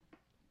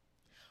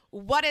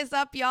What is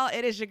up, y'all?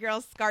 It is your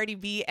girl, Scardi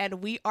B,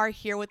 and we are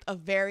here with a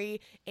very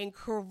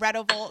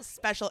incredible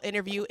special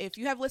interview. If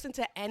you have listened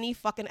to any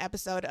fucking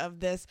episode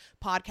of this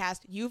podcast,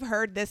 you've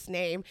heard this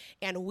name,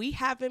 and we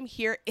have him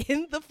here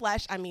in the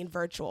flesh,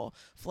 virtual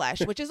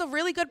flesh, which is a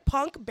really good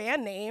punk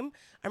band name.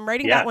 I'm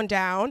writing that one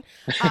down.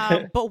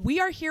 But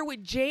we are here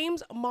with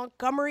James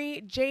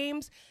Montgomery.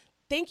 James,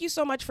 thank you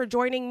so much for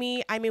joining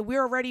me. We've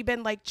already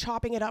been like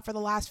chopping it up for the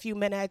last few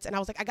minutes, and I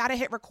was like, I gotta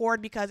hit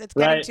record because it's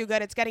getting too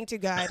good. It's getting too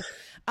good.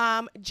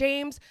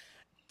 James,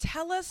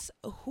 tell us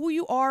who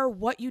you are,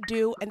 what you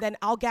do, and then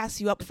I'll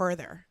gas you up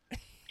further.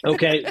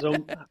 Okay, so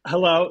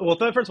hello. Well,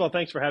 first of all,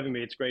 thanks for having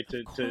me. It's great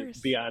to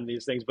be on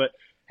these things. But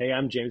hey,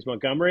 I'm James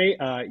Montgomery.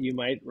 You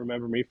might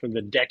remember me from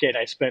the decade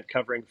I spent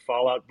covering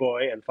Fall Out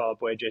Boy and Fall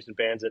Out Boy adjacent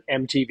bands at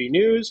MTV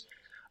News.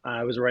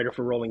 I was a writer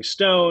for Rolling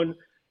Stone.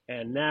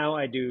 And now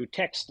I do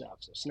tech stuff,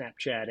 so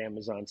Snapchat,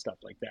 Amazon, stuff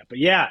like that. But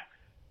yeah,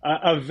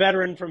 a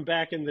veteran from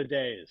back in the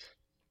days.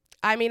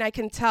 I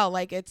can tell,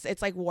 like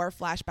it's like war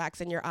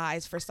flashbacks in your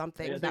eyes for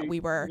something that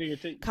we were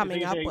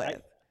coming up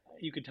with.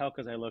 You could tell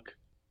because I look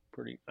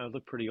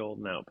pretty old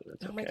now, but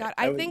that's okay. Oh my God.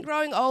 I think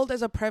growing old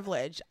is a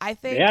privilege. I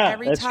think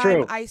every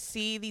time I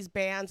see these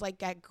bands like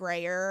get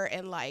grayer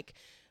and like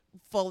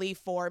fully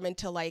form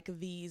into like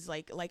these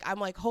like I'm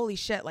like, holy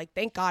shit, like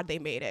thank God they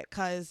made it,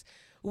 because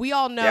we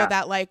all know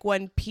that like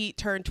when Pete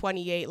turned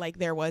 28, like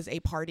there was a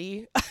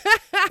party,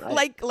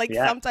 like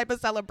some type of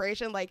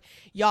celebration, like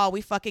y'all, we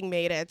fucking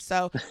made it.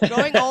 So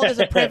growing old is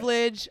a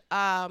privilege.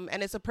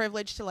 And it's a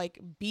privilege to like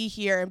be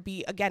here and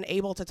be again,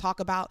 able to talk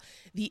about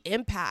the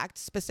impact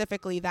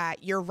specifically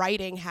that your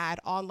writing had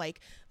on like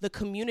the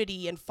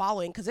community and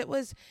following. Cause it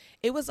was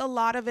a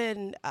lot of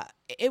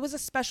it was a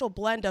special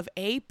blend of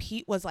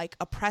Pete was like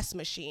a press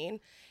machine.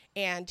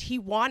 And he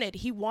wanted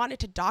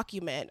to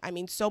document,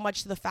 so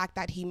much to the fact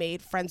that he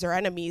made Friends or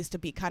Enemies to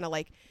be kind of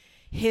like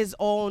his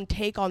own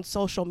take on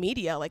social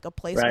media, like a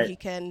place where he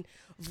can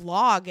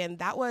vlog. And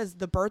that was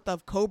the birth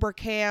of Cobra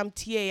Cam,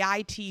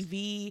 TAI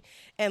TV,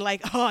 and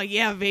like, oh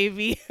yeah,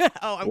 baby.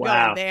 Oh, I'm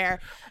going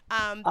there.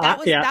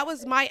 That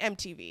was my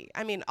MTV.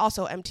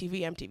 Also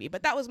MTV,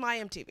 but that was my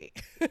MTV.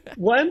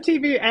 Well,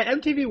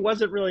 MTV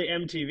wasn't really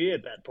MTV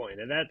at that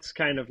point. And that's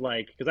kind of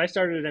like, because I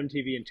started at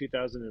MTV in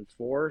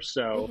 2004.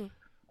 So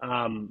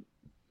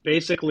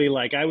basically,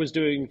 like I was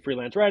doing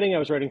freelance writing. I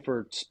was writing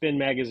for Spin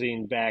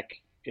magazine back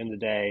in the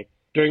day.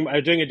 I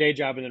was doing a day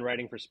job and then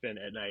writing for Spin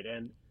at night.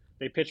 And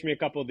they pitched me a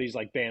couple of these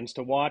like bands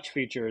to watch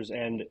features,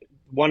 and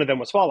one of them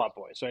was Fall Out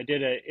Boy. So I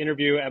did an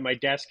interview at my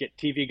desk at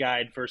TV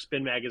Guide for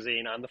Spin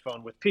magazine on the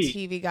phone with Pete.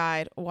 TV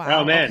Guide,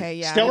 wow. Oh man, okay,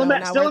 yeah, still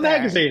a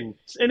magazine,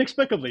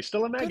 inexplicably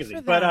still a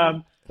magazine.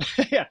 But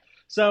yeah.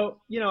 So,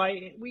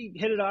 we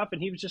hit it off,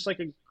 and he was just like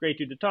a great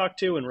dude to talk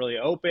to and really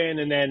open.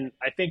 And then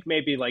I think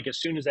maybe like as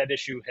soon as that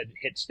issue had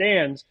hit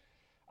stands,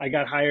 I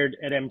got hired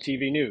at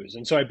MTV News.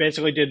 And so I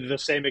basically did the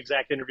same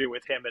exact interview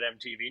with him at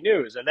MTV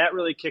News. And that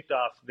really kicked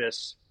off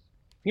this,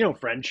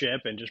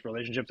 friendship and just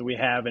relationship that we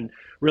have, and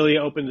really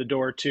opened the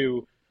door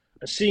to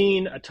a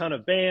scene, a ton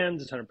of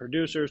bands, a ton of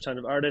producers, a ton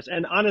of artists,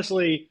 and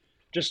honestly,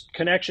 just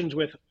connections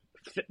with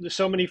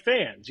so many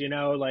fans,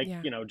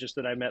 just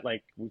that I met,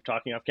 like we were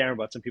talking off camera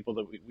about some people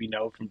that we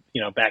know from,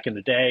 back in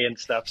the day and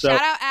stuff. So shout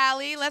out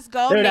Allie, let's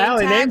go. Dude,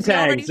 name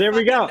tags. There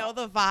we go. Know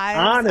the vibes.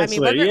 Honestly,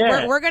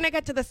 we're going to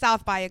get to the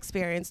South by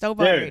experience. Don't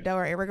worry.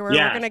 We're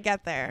going to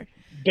get there.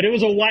 But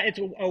it's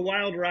a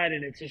wild ride,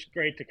 and it's just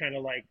great to kind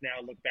of like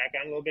now look back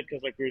on a little bit,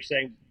 because like we were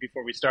saying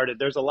before we started,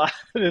 there's a lot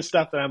of this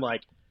stuff that I'm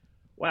like,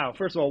 wow,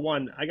 first of all,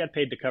 one, I got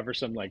paid to cover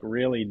some like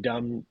really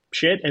dumb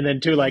shit. And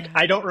then two, like,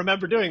 I don't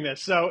remember doing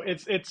this. So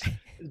it's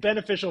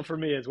beneficial for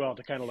me as well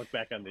to kind of look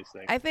back on these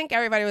things. I think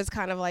everybody was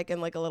kind of like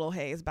in like a little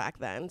haze back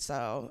then.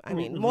 So,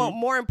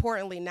 more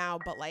importantly now,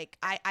 but like,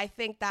 I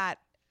think that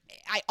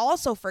I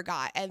also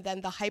forgot. And then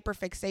the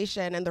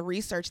hyperfixation and the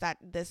research that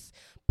this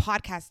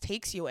podcast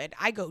takes you in,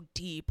 I go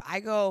deep.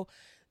 I go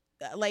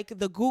like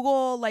the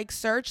Google like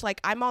search,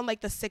 like I'm on like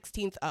the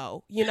 16th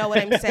O, you know what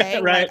I'm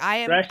saying? Right,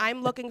 like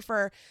I'm looking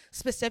for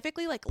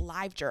specifically like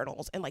live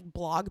journals and like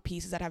blog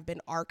pieces that have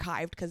been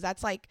archived, because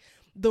that's like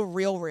the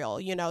real,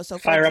 so for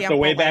fire example,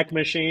 up the Wayback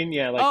Machine.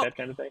 Yeah. That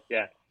kind of thing.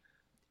 Yeah.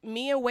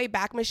 Me and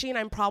Wayback Machine,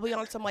 I'm probably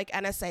on some like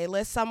NSA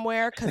list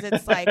somewhere, because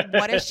it's like,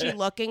 what is she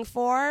looking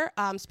for?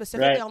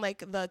 Specifically on like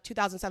the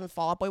 2007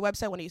 Fall Out Boy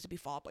website, when it used to be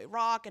Fall Out Boy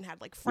Rock and had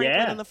like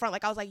Franklin in the front.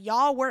 Like I was like,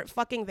 y'all weren't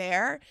fucking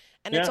there,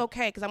 and it's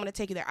okay, because I'm gonna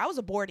take you there. I was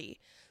a boardie,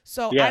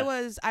 so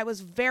I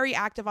was very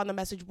active on the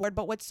message board.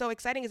 But what's so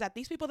exciting is that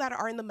these people that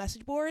are in the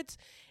message boards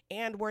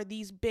and were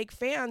these big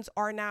fans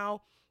are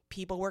now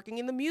people working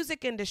in the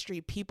music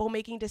industry, people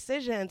making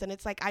decisions. And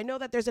it's like, I know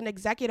that there's an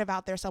executive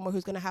out there somewhere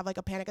who's going to have like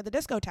a Panic at the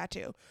Disco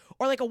tattoo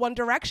or like a One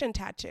Direction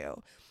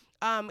tattoo.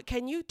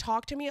 Can you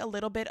talk to me a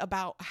little bit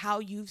about how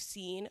you've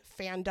seen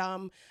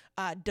fandom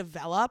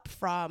develop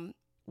from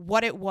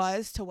what it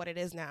was to what it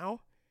is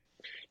now?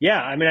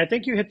 Yeah, I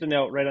think you hit the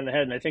nail right on the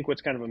head. And I think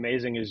what's kind of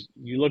amazing is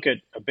you look at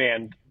a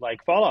band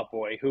like Fall Out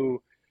Boy,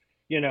 who,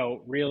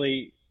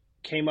 really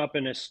came up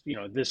in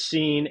this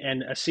scene,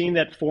 and a scene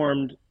that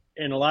formed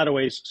in a lot of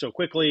ways so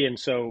quickly and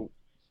so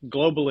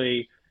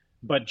globally,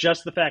 but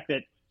just the fact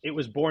that it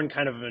was born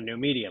kind of a new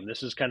medium.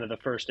 This is kind of the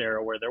first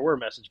era where there were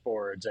message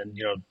boards and,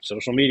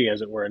 social media,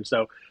 as it were. And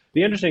so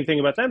the interesting thing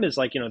about them is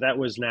like, that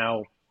was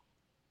now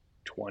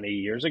 20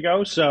 years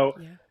ago. So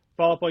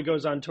Fall Out Boy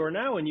goes on tour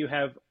now, and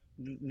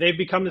they've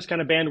become this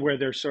kind of band where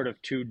there's sort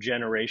of two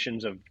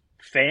generations of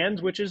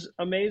fans, which is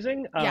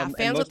amazing.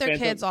 Fans with their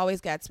kids always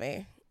gets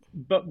me.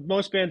 But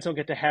most bands don't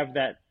get to have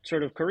that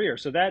sort of career.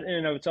 So that in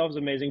and of itself is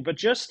amazing. But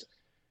just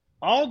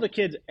all the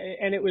kids,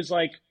 and it was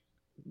like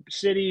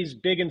cities,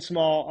 big and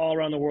small, all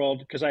around the world,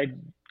 because I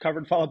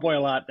covered Fall Out Boy a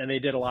lot, and they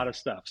did a lot of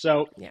stuff.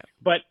 So,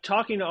 but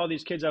talking to all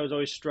these kids, I was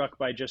always struck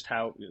by just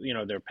how,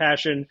 their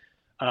passion,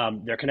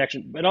 their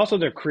connection, but also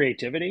their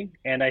creativity.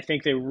 And I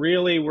think they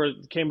really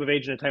came of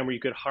age in a time where you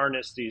could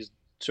harness these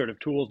sort of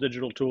tools,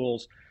 digital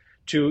tools,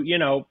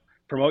 to,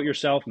 promote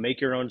yourself, make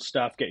your own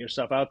stuff, get your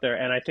stuff out there.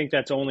 And I think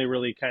that's only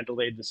really kind of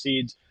laid the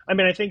seeds. I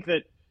mean, I think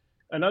that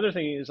another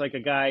thing is like a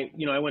guy,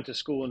 I went to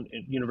school in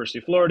University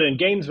of Florida in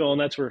Gainesville,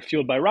 and that's where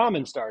Fueled by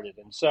Ramen started.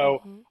 And so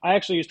I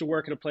actually used to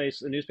work at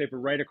a newspaper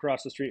right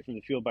across the street from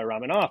the Fueled by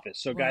Ramen office.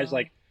 So guys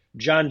like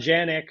John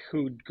Janik,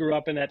 who grew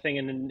up in that thing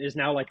and is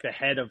now like the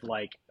head of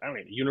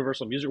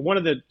Universal Music, one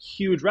of the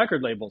huge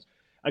record labels,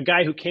 a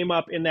guy who came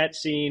up in that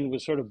scene,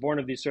 was sort of born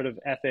of these sort of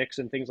ethics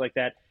and things like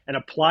that, and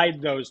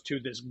applied those to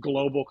this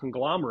global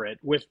conglomerate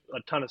with a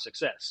ton of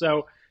success.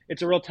 So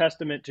it's a real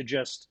testament to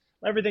just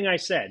everything I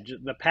said,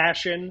 the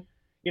passion.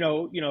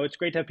 It's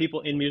great to have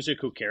people in music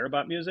who care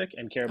about music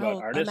and care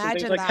about artists and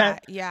things like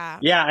that. Yeah.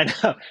 Yeah, I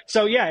know.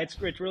 So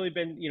it's really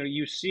been,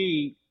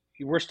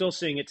 we're still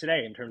seeing it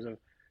today in terms of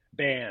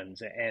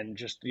bands and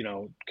just,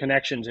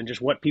 connections and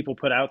just what people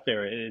put out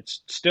there.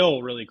 It's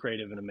still really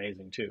creative and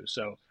amazing too.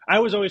 So I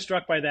was always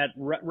struck by that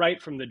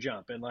right from the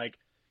jump. And I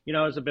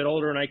was a bit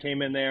older and I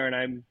came in there, and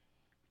I'm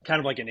kind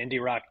of like an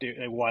indie rock dude.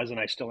 And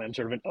I still am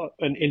sort of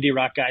an indie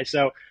rock guy.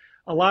 So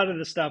a lot of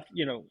the stuff,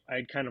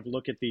 I'd kind of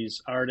look at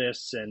these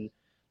artists and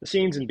the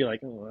scenes and be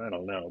like, oh, I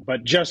don't know.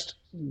 But just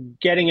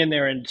getting in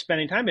there and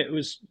spending time, it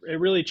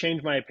really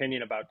changed my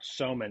opinion about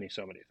so many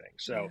things.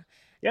 So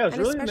it was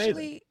really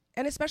amazing.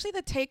 And especially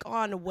the take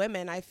on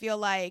women. I feel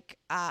like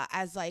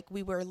as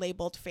we were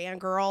labeled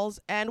fangirls,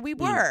 and we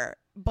were,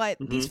 but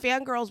these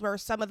fangirls were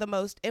some of the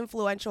most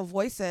influential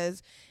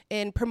voices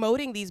in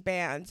promoting these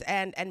bands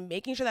and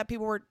making sure that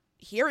people were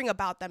hearing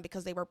about them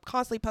because they were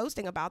constantly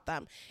posting about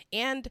them,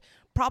 and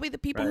probably the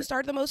people who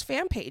started the most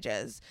fan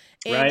pages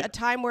in a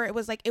time where it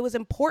was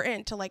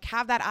important to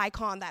have that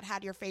icon that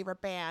had your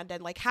favorite band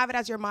and have it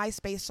as your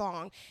MySpace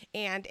song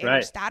and your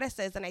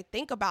statuses. And I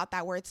think about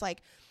that where it's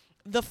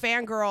the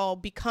fangirl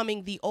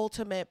becoming the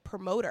ultimate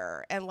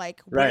promoter, and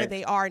where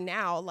they are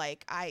now.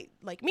 I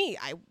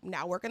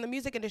now work in the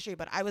music industry,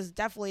 but I was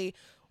definitely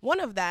one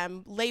of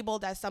them,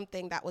 labeled as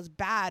something that was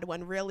bad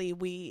when really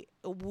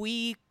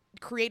we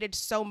created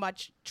so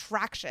much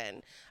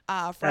traction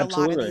for a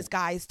lot of these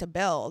guys to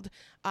build.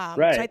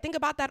 So I think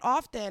about that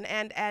often,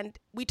 and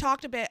we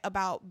talked a bit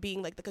about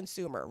being the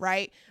consumer,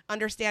 right?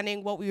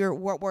 Understanding what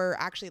we're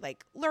actually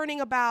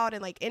learning about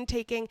and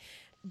intaking,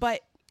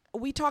 but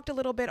we talked a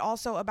little bit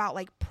also about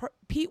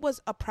Pete was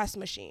a press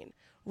machine,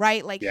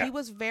 right? He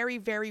was very,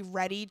 very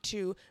ready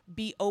to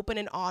be open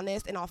and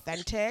honest and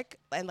authentic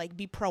and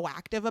be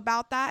proactive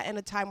about that in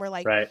a time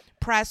where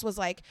press was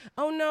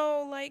oh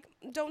no,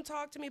 don't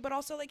talk to me, but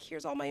also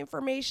here's all my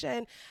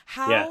information.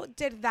 How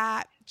did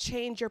that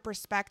change your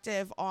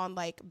perspective on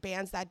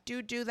bands that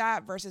do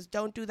that versus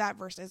don't do that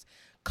versus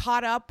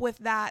caught up with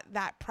that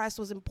press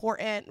was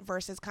important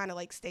versus kind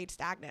of stayed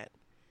stagnant?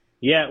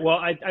 Yeah, well,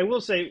 I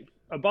will say,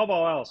 above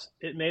all else,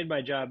 it made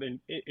my job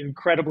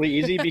incredibly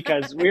easy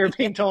because we were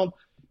being told,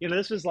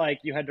 this was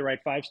you had to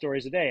write 5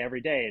 stories a day every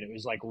day. And it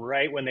was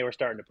right when they were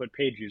starting to put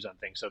page views on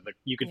things. So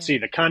you could see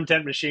the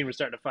content machine was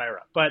starting to fire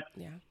up. But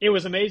it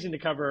was amazing to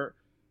cover,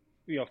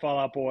 Fall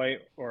Out Boy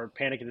or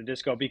Panic at the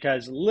Disco,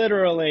 because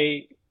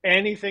literally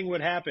anything would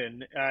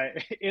happen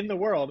in the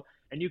world.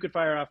 And you could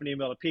fire off an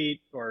email to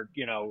Pete or,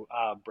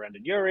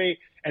 Brendan Urie,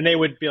 and they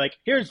would be like,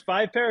 here's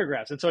 5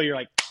 paragraphs. And so you're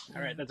like,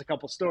 all right, that's a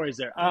couple stories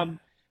there.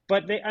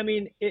 But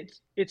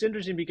it's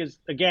interesting because,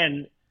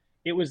 again,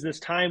 it was this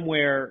time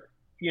where,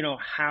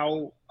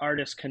 how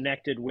artists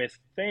connected with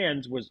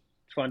fans was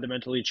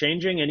fundamentally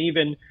changing. And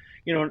even,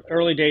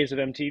 early days of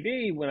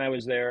MTV, when I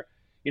was there,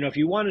 if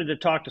you wanted to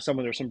talk to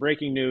someone, there was some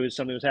breaking news,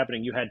 something was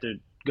happening, you had to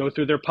go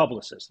through their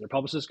publicist. Their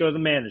publicists go to the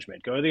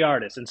management, go to the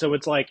artist. And so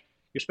it's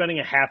you're spending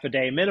a half a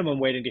day minimum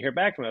waiting to hear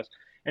back from us.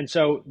 And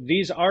so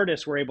these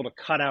artists were able to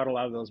cut out a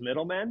lot of those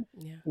middlemen,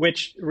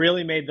 which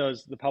really made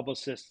the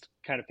publicists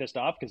kind of pissed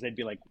off because they'd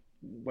be like,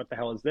 what the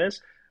hell is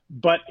this?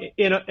 But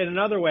in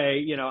another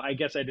way, I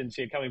guess I didn't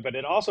see it coming, but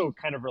it also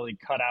kind of really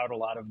cut out a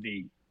lot of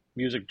the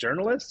music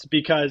journalists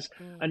because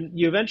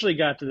you eventually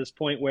got to this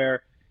point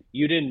where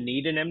you didn't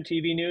need an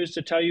MTV News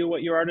to tell you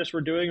what your artists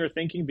were doing or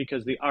thinking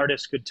because the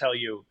artists could tell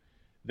you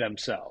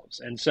themselves.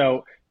 And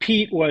so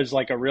Pete was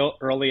a real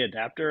early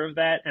adapter of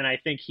that. And I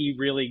think he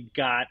really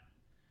got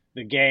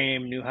the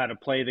game, knew how to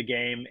play the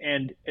game.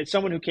 And it's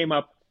someone who came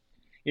up,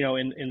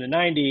 in the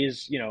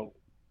 90s,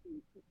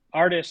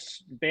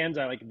 artists, bands,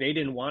 they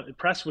didn't want,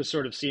 press was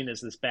sort of seen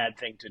as this bad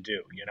thing to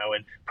do,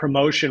 and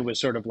promotion was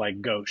sort of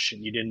like gauche,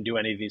 and you didn't do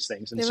any of these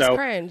things. And it was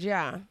cringe,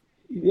 yeah.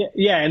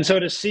 Yeah. And so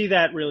to see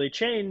that really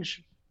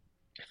change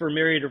for a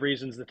myriad of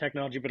reasons, the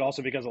technology, but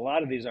also because a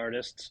lot of these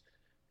artists,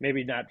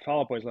 maybe not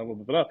Fall Out Boy's level,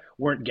 but below,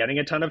 weren't getting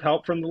a ton of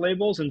help from the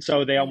labels. And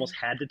so they almost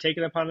had to take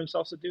it upon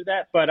themselves to do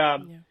that. But,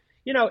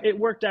 it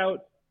worked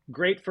out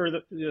great for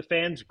the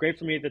fans, great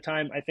for me at the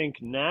time. I think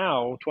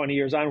now, 20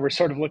 years on, we're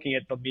sort of looking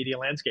at the media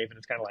landscape, and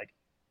it's kind of like,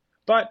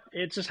 but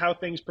it's just how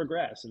things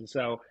progress. And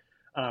so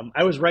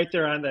I was right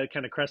there on the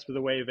kind of crest of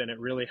the wave, and it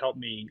really helped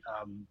me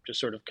just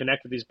sort of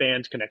connect with these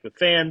bands, connect with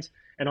fans,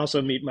 and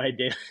also meet my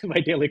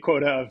daily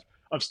quota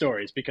of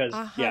stories, because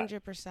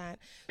 100%.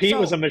 Pete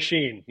was a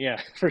machine. Yeah,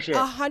 for sure.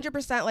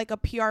 100% like a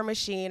PR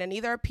machine, and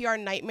either a PR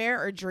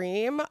nightmare or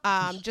dream.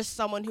 Just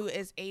someone who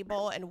is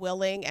able and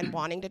willing and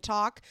wanting to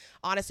talk.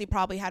 Honestly,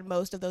 probably had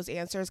most of those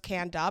answers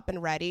canned up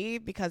and ready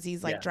because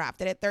he's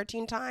drafted it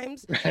 13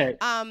 times. Right.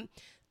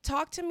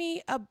 Talk to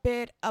me a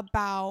bit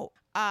about,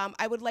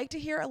 I would like to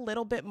hear a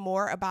little bit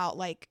more about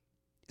like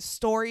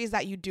stories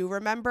that you do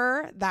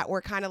remember that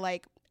were kind of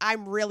like,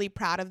 I'm really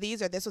proud of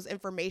these, or this was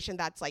information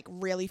that's like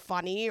really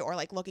funny, or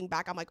like looking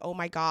back, I'm like, oh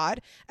my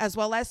God, as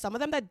well as some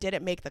of them that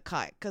didn't make the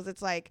cut. Cause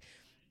it's like,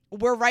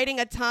 we're writing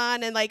a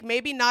ton and like,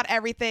 maybe not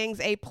everything's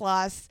A+.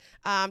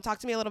 Talk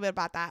to me a little bit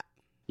about that.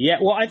 Yeah.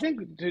 Well, I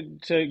think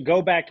to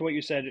go back to what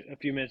you said a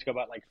few minutes ago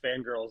about like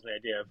fangirls and the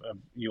idea of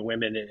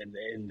women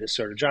in this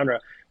sort of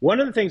genre, one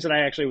of the things that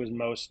I actually was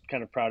most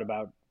kind of proud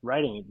about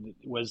writing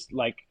was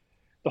like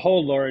the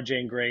whole Laura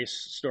Jane Grace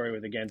story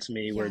with Against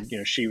Me, where,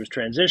 she was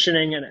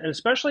transitioning, and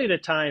especially at a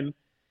time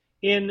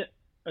in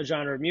a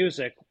genre of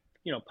music,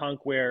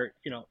 punk, where,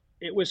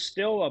 it was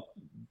still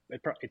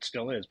it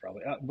still is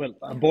probably, but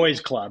a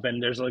boys club,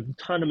 and there's a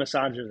ton of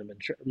misogynism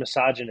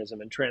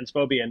and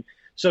transphobia. And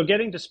so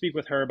getting to speak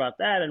with her about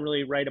that and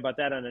really write about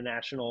that on a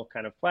national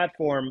kind of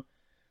platform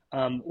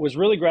was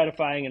really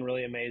gratifying and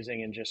really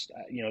amazing. And just,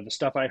 the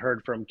stuff I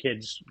heard from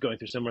kids going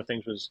through similar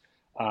things was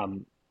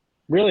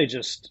really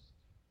just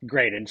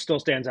great, and still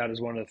stands out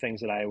as one of the things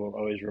that I will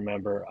always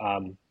remember.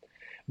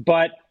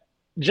 But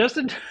just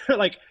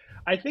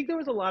I think there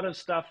was a lot of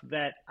stuff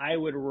that I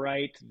would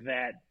write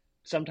that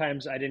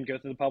sometimes I didn't go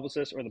through the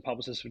publicist, or the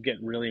publicist would get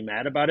really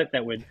mad about it,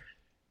 that would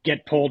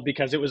get pulled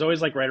because it was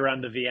always like right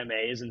around the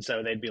VMAs. And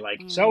so they'd be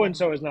like,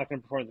 so-and-so is not going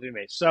to perform at the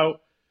VMAs. So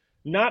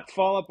not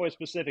Fall Out Boy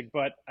specific,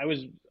 but I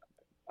was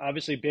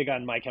obviously big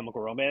on My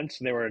Chemical Romance.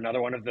 They were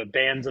another one of the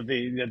bands that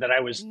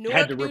I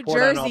had to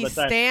report on all the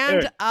time.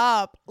 Stand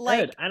up,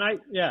 like, and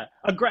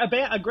a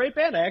great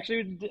band.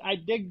 I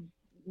dig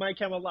My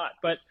Chem a lot,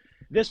 but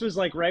this was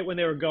like right when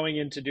they were going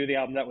in to do the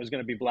album that was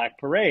going to be Black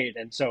Parade,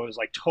 and so it was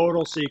like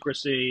total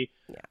secrecy.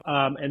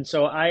 And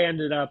so I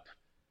ended up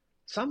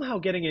somehow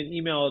getting an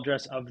email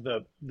address of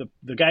the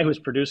guy who was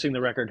producing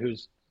the record,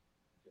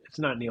 it's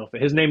not Neil,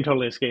 his name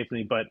totally escaped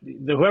me, but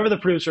whoever the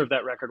producer of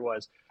that record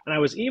was. And I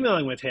was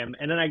emailing with him,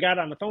 and then I got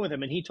on the phone with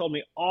him, and he told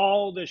me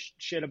all this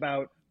shit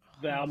about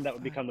the album that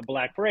would become the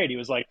Black Parade. He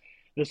was like,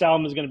 this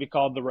album is going to be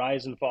called The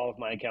Rise and Fall of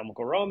My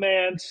Chemical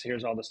Romance.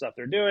 Here's all the stuff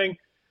they're doing.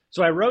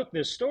 So I wrote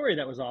this story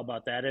that was all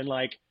about that. And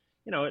like,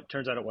 it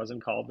turns out it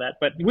wasn't called that,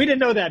 but we didn't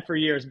know that for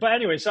years. But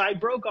anyway, so I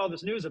broke all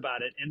this news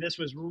about it. And this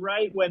was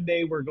right when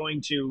they were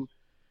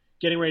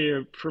getting ready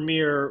to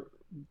premiere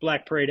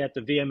Black Parade at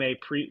the VMA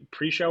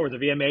pre-show, or the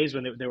VMAs,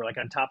 when they were like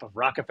on top of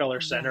Rockefeller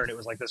Center, and it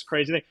was like this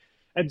crazy thing.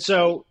 And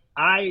so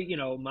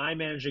my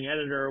managing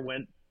editor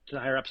went to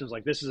the higher ups and was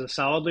like, this is a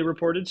solidly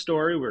reported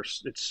story.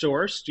 It's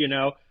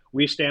sourced,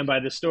 we stand by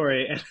this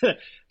story. And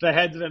the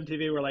heads of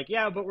MTV were like,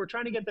 yeah, but we're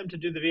trying to get them to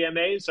do the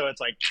VMAs. So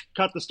it's like,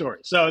 cut the story.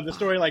 So the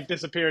story like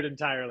disappeared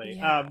entirely.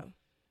 Yeah.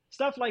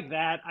 Stuff like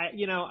that.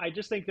 I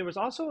just think there was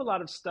also a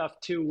lot of stuff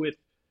too with,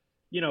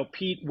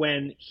 Pete,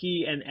 when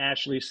he and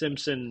Ashley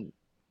Simpson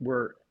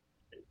were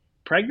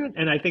pregnant,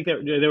 and I think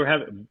that they were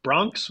having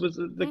Bronx was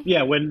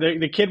when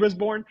the kid was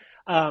born.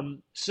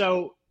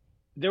 So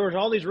there was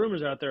all these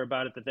rumors out there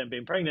about it, that them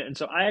being pregnant, and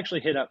so I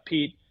actually hit up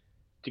Pete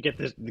to get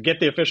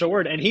the official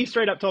word, and he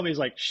straight up told me, he's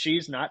like,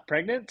 she's not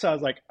pregnant. So I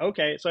was like,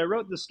 okay. So I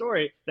wrote the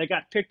story that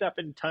got picked up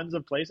in tons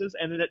of places,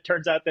 and then it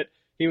turns out that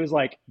he was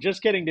like,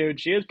 just kidding, dude,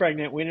 she is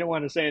pregnant. We didn't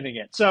want to say anything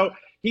yet. So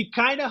he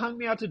kind of hung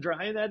me out to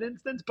dry in that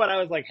instance, but I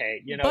was like,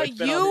 hey, But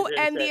you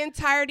and the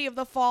entirety of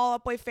the Fall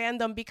Out Boy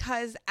fandom,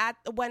 because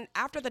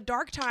after the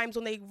dark times,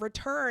 when they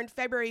returned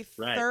February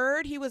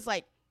 3rd, he was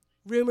like,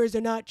 rumors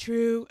are not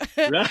true.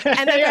 Right.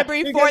 And then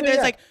February 4th, there's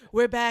like,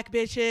 we're back,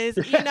 bitches.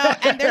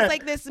 And there's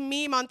like this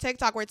meme on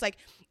TikTok where it's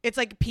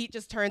like Pete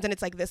just turns and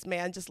it's like, this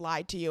man just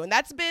lied to you. And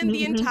that's been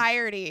the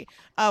entirety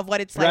of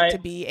what it's like to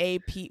be a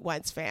Pete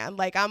Wentz fan.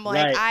 Like, I'm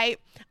like,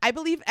 I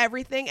believe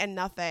everything and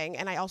nothing.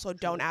 And I also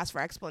don't ask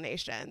for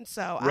explanation.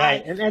 So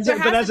but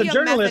as a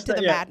journalist, to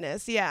the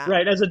madness. Yeah.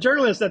 Right. As a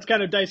journalist, that's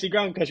kind of dicey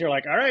ground, because you're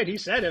like, all right, he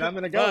said it, I'm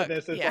going to go with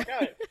this. It's like, all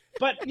right.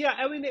 But yeah,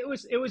 I mean, it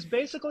was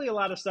basically a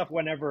lot of stuff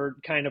whenever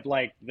kind of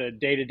like the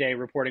day-to-day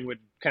reporting would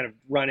kind of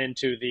run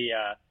into the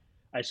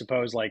I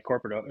suppose, like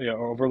corporate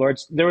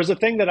overlords. There was a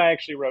thing that I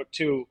actually wrote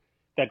too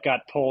that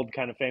got pulled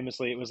kind of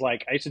famously. It was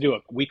like I used to do a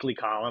weekly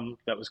column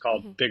that was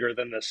called Bigger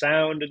Than the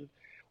Sound, and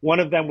one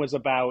of them was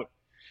about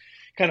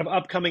kind of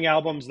upcoming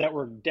albums that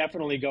were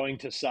definitely going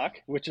to suck,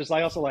 which is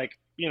like also like,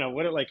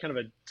 what like kind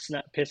of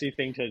a pissy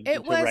thing to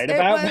write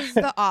about. It was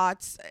the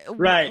aughts.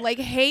 Right. Like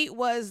hate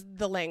was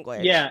the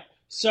language. Yeah.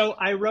 So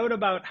I wrote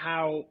about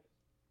how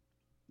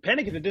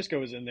Panic at the Disco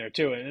was in there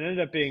too. And it ended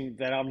up being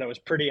that album that was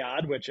pretty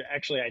odd, which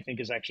actually I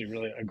think is actually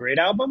really a great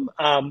album.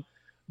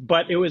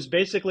 But it was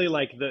basically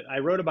like I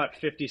wrote about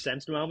 50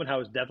 Cent's new album and how it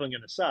was definitely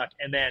going to suck.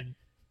 And then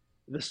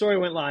the story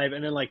went live.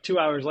 And then like 2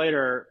 hours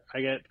later,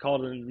 I get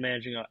called in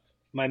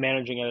my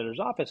managing editor's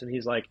office, and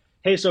he's like,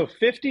 "Hey, so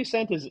 50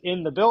 Cent is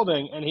in the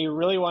building, and he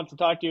really wants to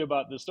talk to you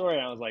about the story."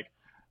 And I was like,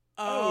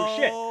 "Oh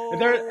shit!"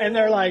 And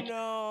they're like,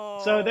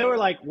 no. So they were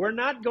like, "We're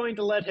not going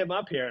to let him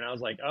up here." And I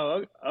was like,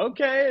 "Oh,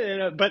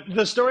 okay." But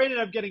the story ended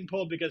up getting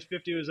pulled because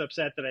 50 was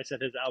upset that I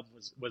said his album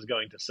was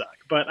going to suck.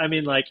 But I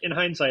mean, like in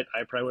hindsight,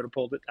 I probably would have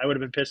pulled it. I would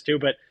have been pissed too.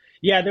 But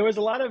yeah, there was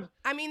a lot of.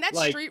 I mean, that's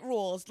like, street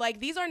rules. Like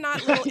these are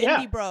not little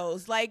indie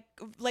bros. Like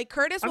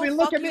Curtis will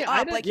fuck you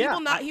up. Like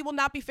he will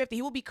not be 50.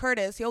 He will be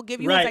Curtis. He'll give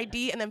you his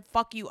ID and then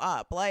fuck you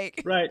up.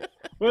 Like right.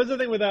 What was the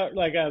thing without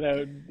like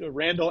the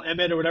Randall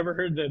Emmett or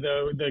whatever?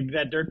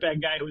 That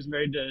dirtbag guy who was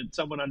married to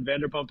someone on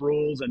Vanderpump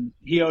Rules, and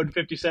he owed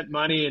 50 Cent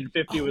money, and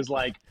 50 was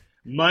like,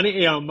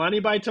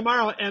 money by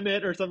tomorrow,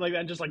 Emmett, or something like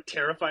that. And just like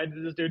terrified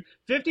of this dude.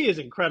 50 is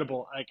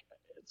incredible. Like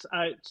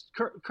it's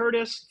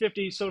Curtis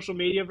 50 social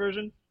media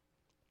version.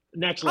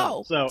 Next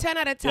level. So 10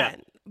 out of 10. Yeah.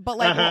 But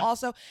like we'll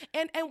also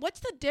and what's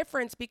the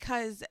difference,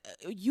 because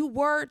you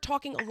were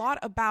talking a lot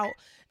about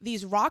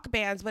these rock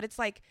bands, but it's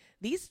like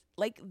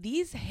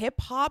these hip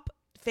hop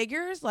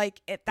figures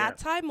like at that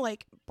time,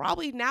 like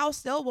probably now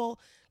still will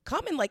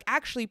come and like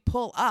actually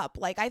pull up.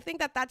 Like I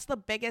think that's the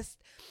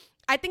biggest.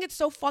 I think it's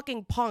so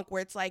fucking punk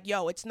where it's like,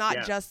 yo, it's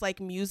not just like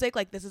music,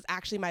 like this is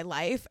actually my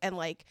life, and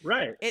like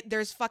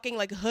there's fucking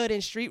like hood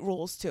and street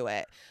rules to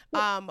it.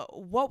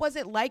 What was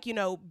it like,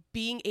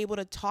 being able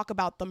to talk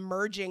about the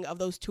merging of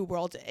those two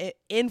worlds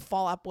in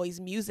Fall Out Boy's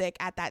music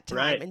at that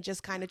time, and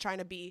just kind of trying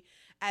to be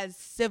as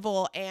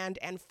civil and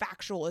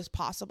factual as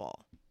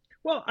possible?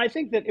 Well, I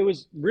think that it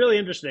was really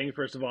interesting,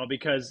 first of all,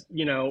 because,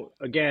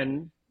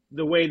 again,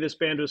 the way this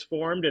band was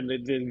formed and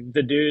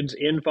the dudes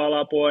in Fall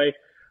Out Boy,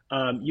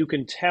 you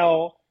can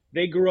tell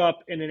they grew up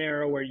in an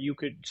era where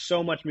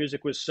so much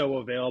music was so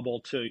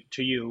available to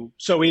you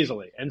so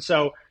easily. And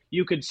so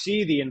you could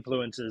see the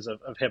influences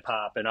of hip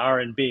hop and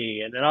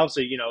R&B. And then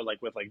obviously,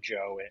 like with like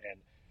Joe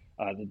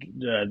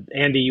and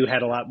Andy, you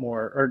had a lot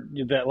more of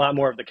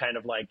the kind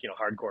of like,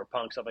 hardcore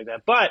punk, stuff like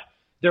that. But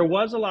there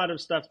was a lot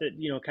of stuff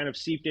that, kind of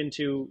seeped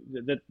into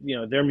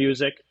their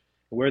music,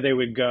 where they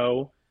would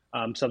go,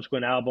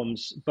 subsequent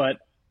albums, but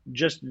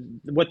just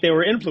what they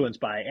were influenced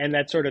by, and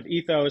that sort of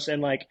ethos.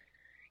 And like,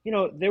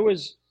 there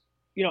was,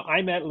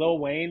 I met Lil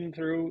Wayne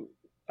through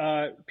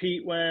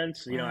Pete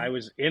Wentz. I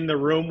was in the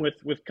room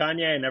with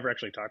Kanye. I never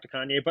actually talked to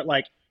Kanye, but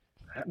like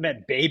I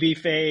met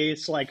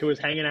Babyface, like who was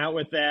hanging out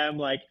with them,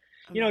 like,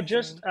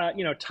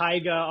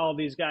 Tyga, all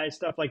these guys,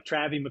 stuff like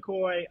Travie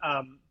McCoy,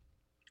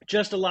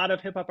 just a lot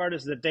of hip hop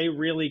artists that they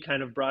really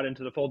kind of brought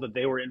into the fold that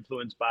they were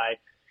influenced by.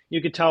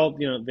 You could tell,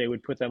 they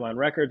would put them on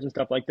records and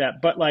stuff like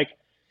that. But like,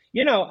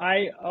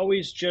 I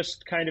always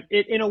just kind of,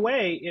 in a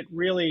way, it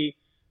really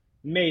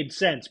made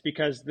sense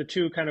because the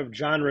two kind of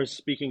genres,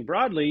 speaking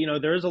broadly,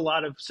 there's a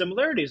lot of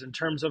similarities in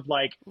terms of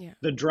like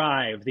the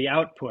drive, the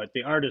output,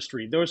 the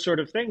artistry, those sort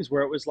of things,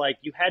 where it was like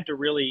you had to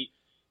really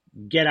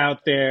get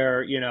out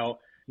there,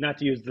 not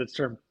to use the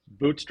term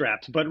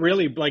bootstrapped, but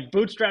really like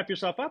bootstrap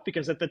yourself up,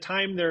 because at the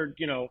time they're,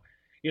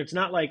 it's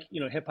not like,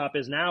 hip hop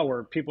is now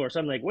where people are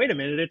suddenly like, wait a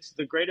minute, it's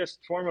the greatest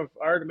form of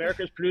art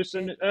America's produced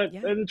in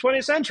the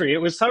 20th century. It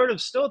was sort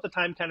of still at the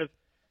time kind of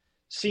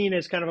seen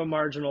as kind of a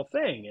marginal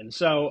thing. And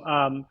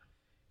so,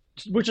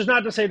 which is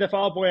not to say that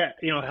Fall Out Boy,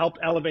 helped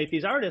elevate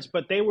these artists,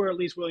 but they were at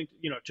least willing,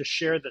 to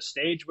share the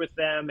stage with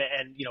them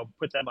and,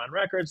 put them on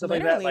records, stuff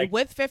like that. Like,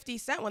 with 50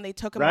 Cent when they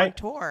took him on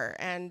tour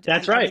and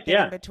everything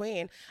in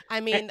between. I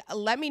mean,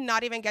 let me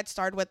not even get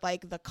started with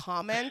like the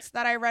comments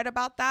that I read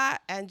about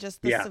that and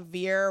just the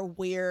severe,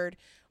 weird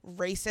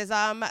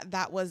racism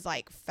that was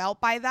like felt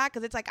by that.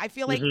 Cause it's like, I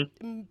feel like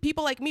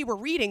people like me were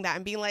reading that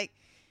and being like,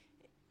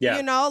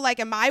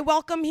 like, am I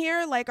welcome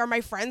here? Like, are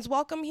my friends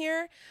welcome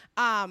here?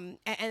 And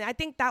I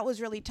think that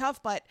was really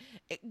tough. But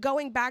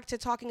going back to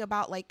talking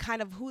about like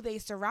kind of who they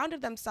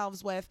surrounded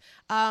themselves with,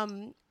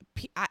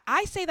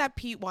 I say that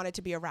Pete wanted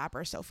to be a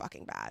rapper so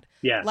fucking bad.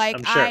 Yeah, like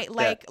I'm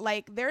sure.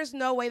 Like there's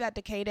no way that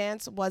Decay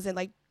Dance wasn't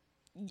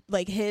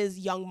like his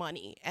Young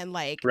Money and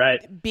like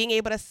being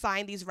able to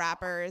sign these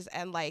rappers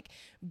and like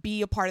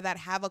be a part of that,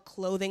 have a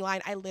clothing line.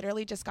 I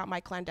literally just got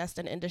my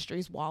Clandestine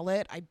Industries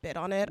wallet. I bid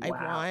on it. I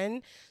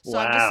won. So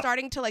I'm just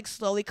starting to like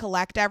slowly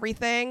collect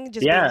everything,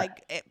 just be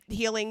like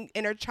healing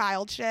inner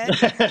child shit.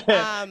 Through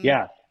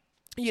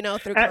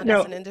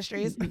Clandestine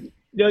Industries.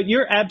 No,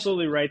 you're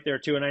absolutely right there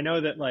too. And I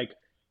know that like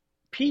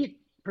Pete,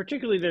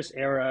 particularly this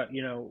era,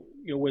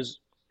 was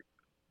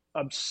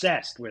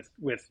obsessed with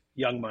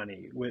Young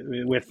Money,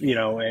 with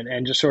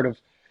and just sort of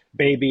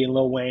Baby and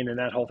Lil Wayne and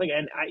that whole thing.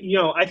 And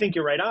I think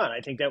you're right on.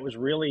 I think that was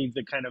really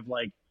the kind of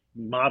like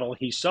model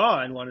he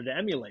saw and wanted to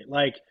emulate.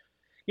 Like,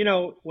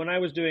 when I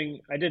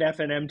did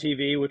FN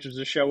MTV, which was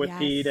a show with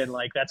Pete, and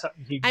like that's how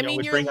he.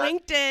 Your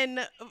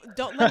LinkedIn.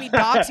 Don't let me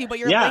dox you, but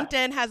your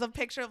LinkedIn has a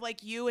picture of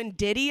like you and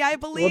Diddy, I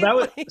believe.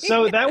 Well,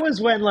 that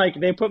was when like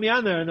they put me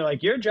on there, and they're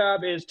like, your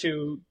job is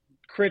to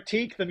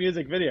critique the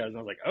music videos. And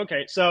I was like,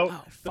 okay. So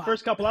the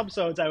first couple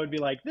episodes, I would be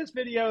like, this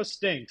video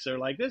stinks, or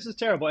like, this is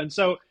terrible. And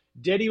so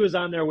Diddy was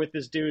on there with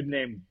this dude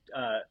named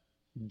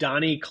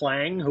Donnie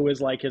Klang, who was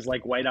like his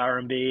like white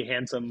R&B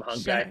handsome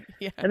hunk guy.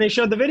 Yeah. And they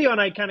showed the video,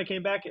 and I kind of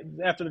came back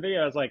after the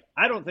video. I was like,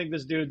 I don't think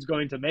this dude's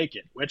going to make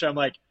it, which I'm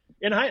like,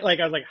 I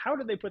was like, how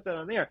did they put that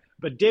on there?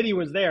 But Diddy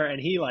was there,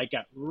 and he like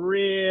got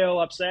real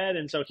upset.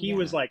 And so he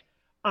was like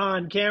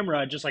on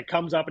camera, just like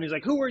comes up and he's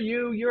like, who are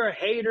you? You're a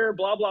hater,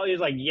 blah, blah. He's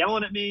like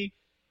yelling at me.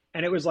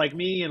 And it was like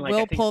me and like,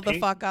 we'll pull the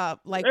fuck up.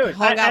 Like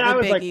hung out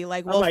with Biggie.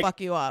 Like we'll fuck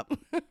you up.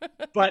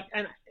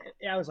 And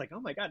I was like, oh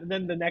my God. And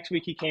then the next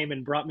week he came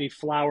and brought me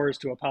flowers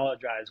to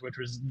apologize, which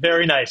was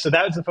very nice. So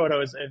that was the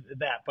photo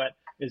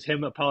is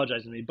him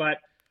apologizing to me. But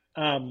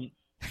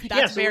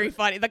that's very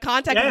funny. The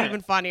context is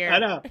even funnier. I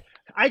know.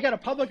 I got a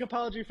public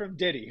apology from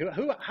Diddy.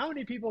 How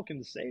many people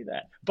can say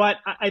that? But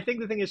I think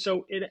the thing is,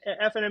 so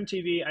at FN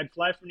MTV, I'd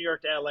fly from New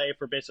York to LA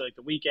for basically like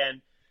the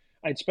weekend.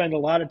 I'd spend a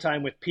lot of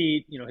time with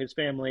Pete, his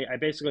family. I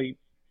basically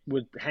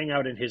would hang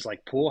out in his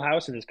like pool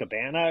house in his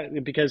cabana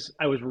because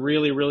I was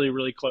really, really,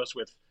 really close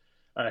with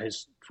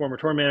his former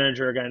tour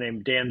manager, a guy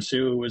named Dan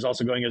Su, who was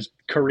also going as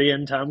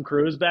Korean Tom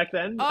Cruise back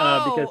then.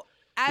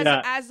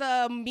 As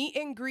a meet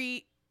and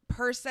greet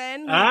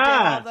person, did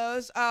all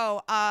those.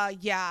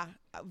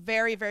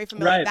 Very, very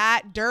familiar. Right.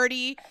 That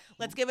Dirty.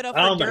 Let's give it up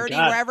for Dirty,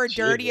 wherever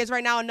Dirty is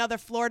right now. Another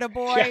Florida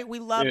boy. Yeah. We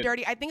love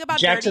Dirty. I think about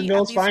Dirty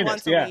at least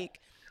once a week.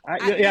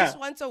 At least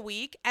once a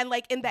week. And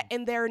like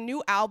in their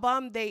new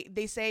album,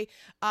 they say,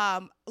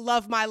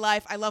 love my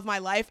life, I love my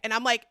life. And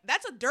I'm like,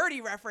 that's a Dirty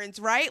reference,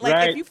 right?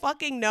 Like if you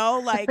fucking know,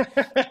 like,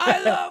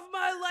 I love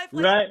my life.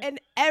 Like, and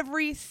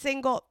every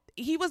single,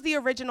 he was the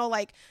original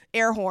like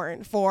air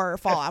horn for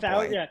Fall Out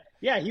Boy.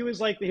 Yeah, he was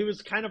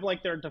kind of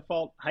like their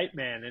default hype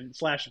man and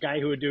 /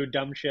 guy who would do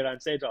dumb shit on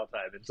stage all the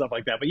time and stuff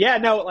like that. But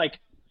like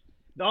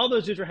all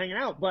those dudes were hanging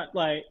out, but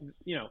like,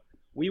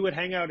 we would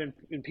hang out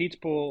in Pete's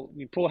pool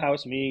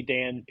house, me,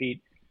 Dan,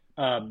 Pete,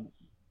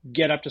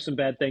 get up to some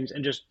bad things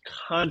and just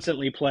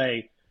constantly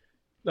play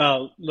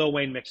Lil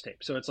Wayne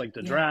mixtape. So it's like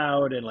The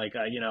Drought and like,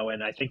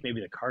 and I think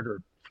maybe the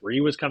Carter 3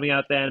 was coming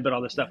out then, but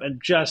all this stuff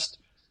and just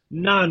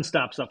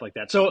nonstop stuff like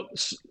that. So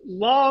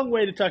long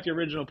way to tuck the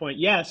original point.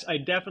 Yes, I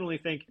definitely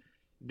think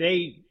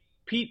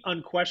Pete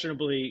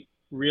unquestionably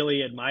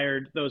really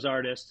admired those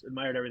artists,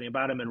 admired everything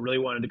about them, and really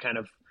wanted to kind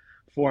of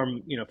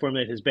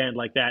formulate his band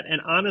like that. And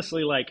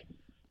honestly, like,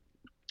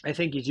 I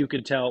think as you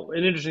could tell,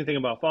 an interesting thing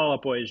about Fall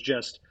Out Boy is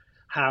just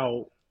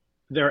how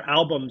their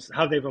albums,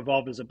 how they've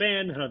evolved as a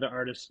band, how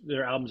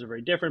their albums are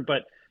very different,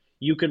 but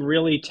you can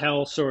really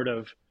tell sort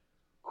of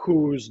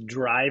who's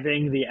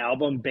driving the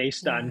album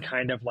based on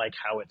kind of like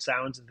how it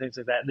sounds and things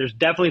like that. There's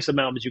definitely some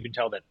albums you can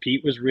tell that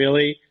Pete was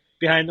really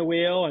behind the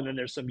wheel, and then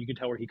there's some you can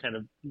tell where he kind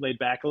of laid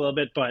back a little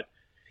bit. But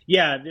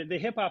yeah, the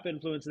hip hop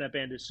influence in that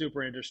band is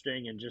super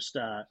interesting and just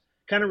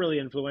kind of really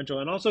influential,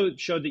 and also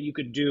showed that you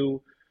could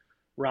do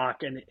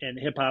rock and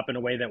hip hop in a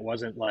way that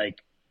wasn't like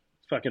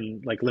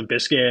fucking like Limp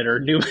Bizkit or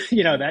new,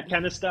 that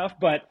kind of stuff.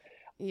 But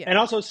and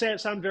also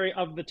sound very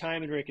of the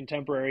time and very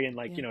contemporary, and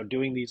like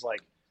doing these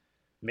like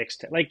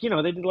mixed, like they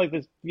did like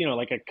this,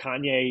 like a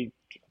Kanye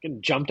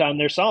jumped on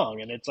their song,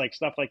 and it's like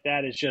stuff like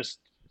that is just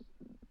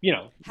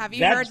Have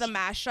you heard the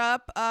mashup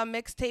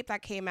mixtape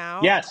that came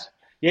out? Yes.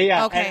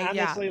 Yeah. Okay. And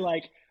honestly,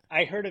 like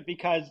I heard it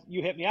because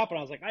you hit me up, and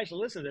I was like, I should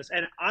listen to this.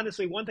 And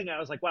honestly, one thing I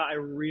was like, wow,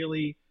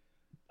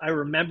 I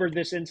remembered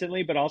this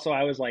instantly, but also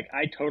I was like,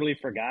 I totally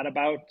forgot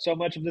about so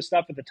much of this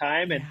stuff at the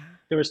time. And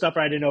there was stuff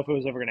where I didn't know if it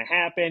was ever going to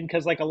happen.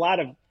 Cause like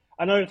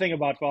another thing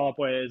about Fall Out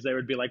Boy is they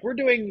would be like, we're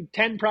doing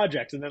 10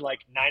 projects, and then like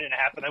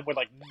 9.5 of them would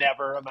like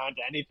never amount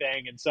to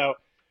anything. And so,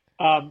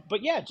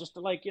 but yeah, just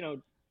like,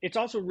 it's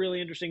also really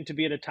interesting to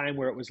be at a time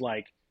where it was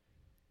like,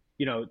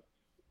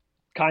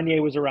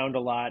 Kanye was around a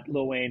lot,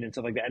 Lil Wayne and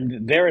stuff like that.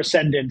 And their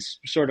ascendants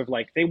sort of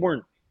like, they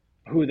weren't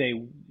who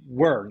they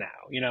were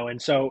now,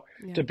 and so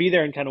to be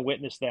there and kind of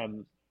witness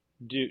them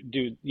do,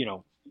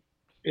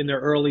 in their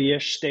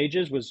early-ish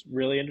stages was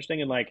really interesting.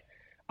 And like,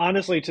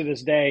 honestly, to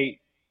this day,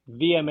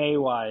 VMA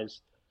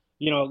wise,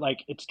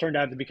 like it's turned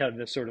out to be kind of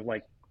this sort of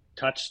like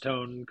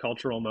touchstone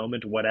cultural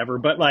moment, whatever,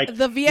 but like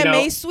the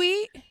VMA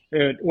suite,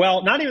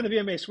 well, not even the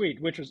VMA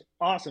suite, which was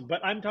awesome,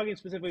 but I'm talking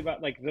specifically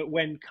about like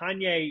when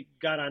Kanye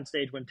got on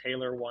stage when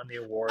Taylor won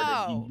the award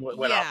and he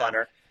went off on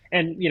her,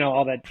 and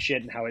all that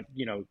shit, and how it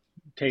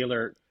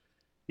Taylor,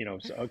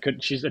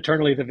 she's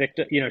eternally the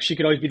victim, she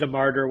could always be the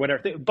martyr,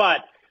 whatever.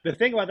 But the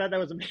thing about that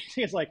was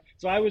amazing is like,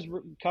 so I was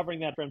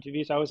covering that for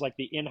MTV, so I was like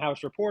the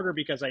in-house reporter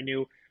because I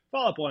knew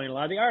Fall Out Boy and a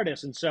lot of the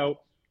artists. And so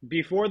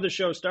before the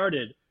show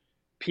started,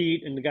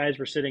 Pete and the guys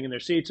were sitting in their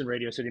seats in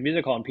Radio City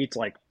Music Hall, and Pete's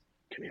like,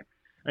 come here.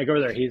 I go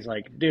over there. He's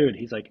like, dude,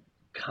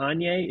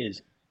 Kanye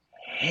is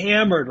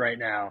hammered right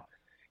now.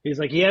 He's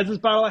like, he has this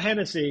bottle of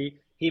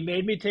Hennessy. He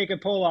made me take a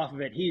pull off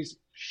of it. He's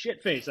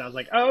shit-faced. I was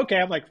like, oh, okay.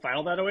 I'm like,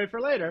 file that away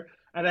for later.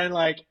 And then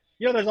like,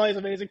 there's all these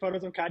amazing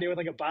photos of Kanye with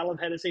like a bottle of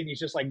Hennessy, and he's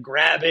just like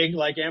grabbing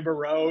like Amber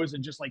Rose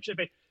and just like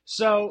shit-faced.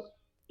 So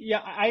yeah,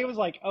 I was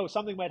like, oh,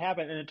 something might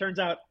happen. And it turns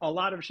out a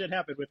lot of shit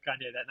happened with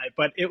Kanye that night.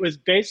 But it was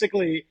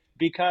basically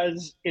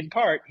because, in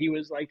part, he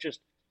was like just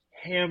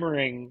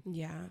hammering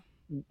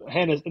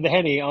the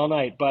Henny all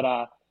night. But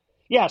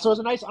so it was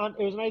a nice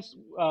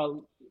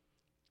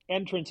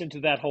entrance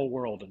into that whole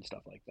world and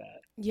stuff like that.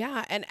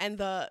 Yeah, and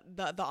the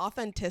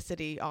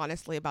authenticity,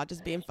 honestly, about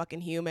just being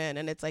fucking human,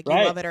 and it's like you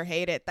love it or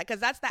hate it, because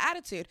that's the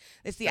attitude.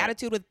 It's the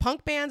attitude with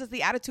punk bands. It's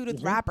the attitude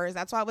with rappers.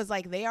 That's why I was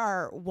like, they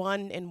are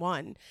one in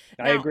one.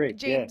 Now, I agree.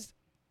 James,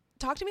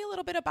 talk to me a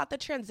little bit about the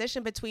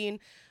transition between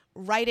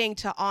writing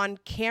to on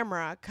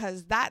camera,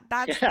 because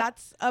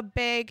that's a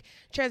big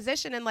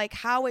transition, and like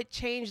how it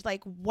changed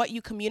like what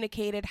you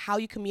communicated, how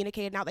you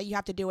communicated, now that you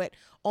have to do it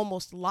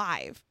almost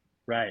live.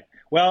 Right.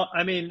 Well,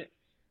 I mean,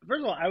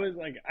 first of all, I was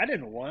like, I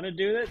didn't want to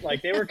do this.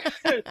 Like, they were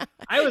kind of,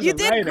 I was You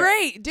did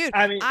great, dude.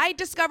 I mean, I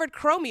discovered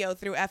Chromeo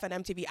through FN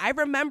MTV. I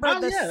remember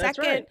the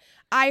second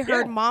I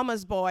heard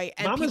Mama's Boy,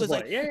 and Pete was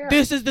like,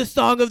 this is the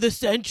song of the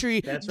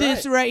century. That's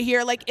this right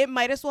here. Like, it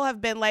might as well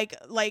have been like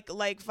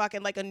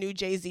fucking like a new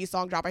Jay-Z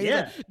song drop. He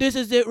was like, this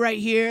is it right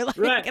here.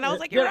 Like, and I was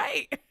like, you're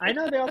right. I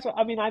know they also,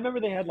 I mean, I remember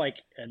they had like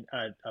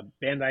a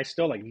band I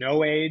still like,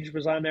 No Age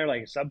was on there,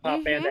 like a sub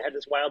pop band that had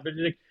this wild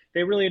music.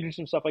 They really introduced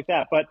some stuff like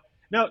that. But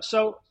no,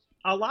 so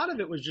a lot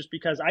of it was just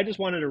because I just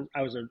wanted to,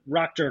 I was a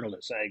rock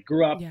journalist. I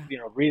grew up,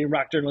 reading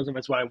rock journalism.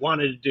 That's what I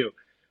wanted to do.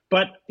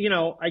 But,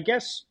 I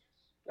guess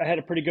I had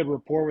a pretty good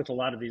rapport with a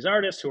lot of these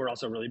artists who were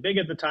also really big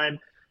at the time.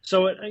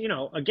 So,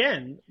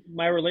 again,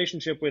 my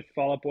relationship with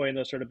Fall Out Boy and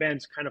those sort of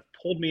bands kind of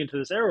pulled me into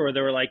this era where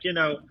they were like,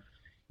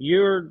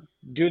 you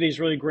do these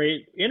really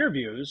great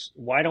interviews.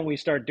 Why don't we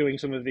start doing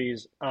some of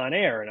these on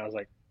air? And I was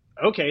like,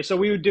 okay. So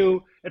we would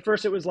do, at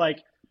first it was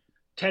like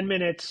 10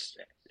 minutes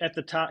at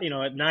the top, at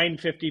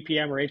 9:50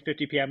 p.m. or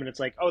 8:50 p.m. And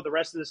it's like, oh, the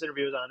rest of this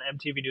interview is on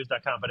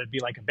mtvnews.com, but it'd be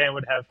like a band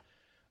would have,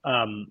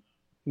 a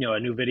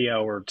new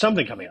video or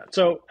something coming out.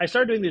 So I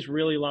started doing these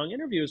really long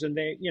interviews, and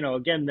they,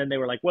 again, then they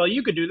were like, well,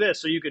 you could do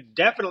this. So you could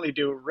definitely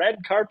do red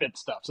carpet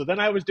stuff. So then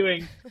I was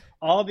doing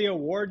all the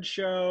award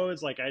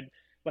shows, like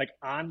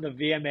on the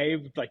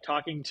VMA, like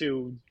talking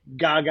to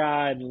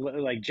Gaga and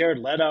like Jared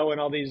Leto and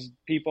all these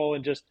people,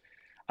 and just,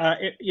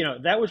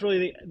 that was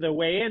really the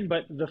way in.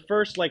 But the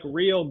first like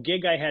real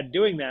gig I had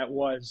doing that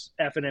was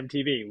FN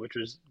MTV, which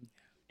was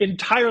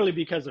entirely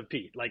because of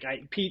Pete. Like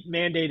Pete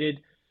mandated,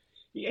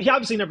 he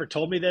obviously never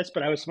told me this,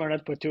 but I was smart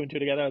enough to put two and two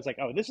together. I was like,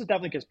 oh, this is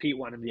definitely because Pete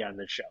wanted me on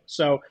this show.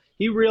 So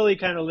he really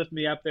kind of lifted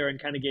me up there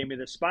and kind of gave me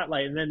this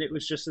spotlight. And then it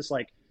was just this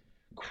like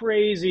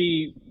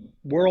crazy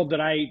world that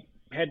I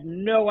had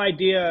no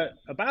idea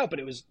about, but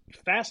it was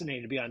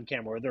fascinating to be on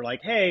camera where they're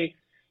like, hey,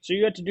 so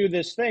you had to do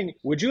this thing.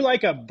 Would you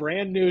like a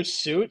brand new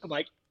suit? I'm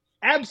like,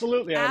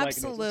 absolutely.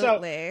 Absolutely.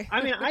 So,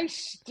 I mean,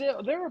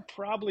 there are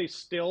probably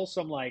still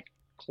some like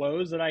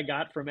clothes that I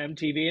got from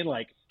MTV in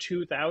like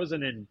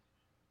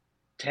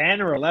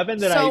 2010 or 11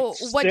 that I still have.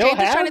 So what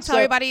James is trying to tell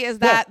everybody is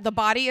that the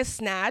body is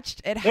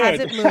snatched. It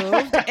hasn't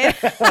moved.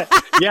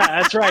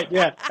 Yeah, that's right.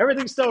 Yeah.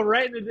 Everything's still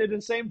right in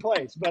the same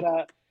place. But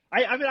I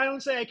mean, I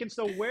don't say I can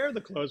still wear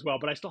the clothes well,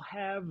 but I still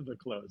have the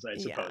clothes, I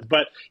suppose. Yeah.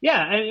 But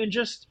yeah, and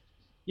just,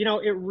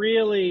 it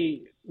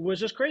really was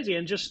just crazy.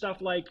 And just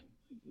stuff like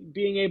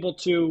being able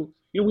to,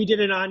 we did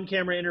an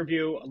on-camera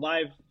interview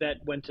live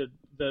that went to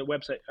the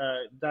website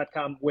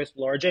 .com with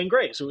Laura Jane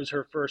Grace. It was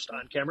her first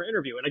on-camera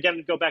interview. And again,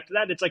 to go back to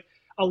that, it's like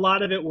a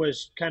lot of it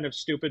was kind of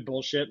stupid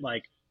bullshit.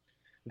 Like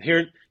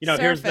here,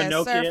 here's the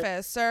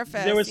Nokia.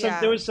 Surface. There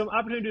was some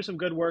opportunity to do some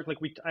good work. Like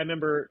I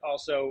remember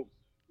also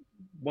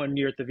one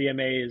year at the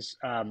VMAs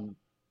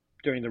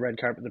during the red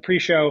carpet, the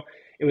pre-show,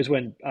 it was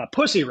when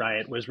Pussy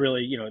Riot was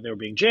really, they were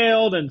being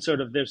jailed and sort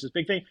of there's this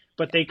big thing,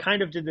 but they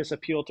kind of did this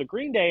appeal to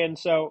Green Day. And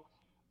so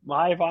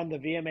live on the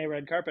VMA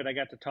red carpet, I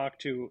got to talk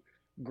to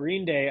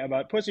Green Day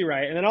about Pussy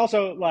Riot, and then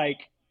also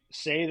like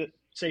say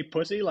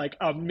pussy like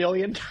a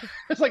million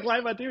times, like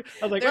live on TV.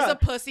 I was like, there's a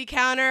pussy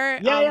counter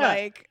on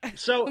like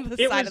so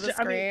the side of the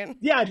screen.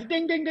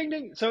 Ding, ding, ding,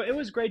 ding. So it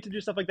was great to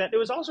do stuff like that. It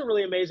was also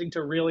really amazing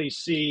to really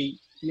see,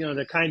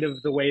 the kind of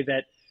the way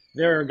that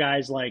there are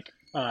guys like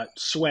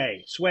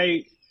Sway.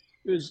 Sway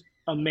is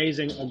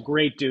amazing, a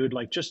great dude,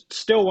 like just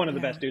still one of the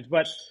best dudes.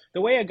 But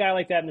the way a guy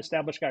like that, an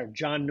established guy,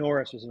 John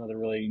Norris was another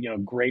really,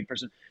 great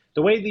person.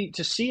 The way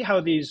to see how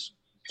these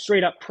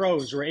straight up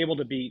pros were able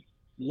to be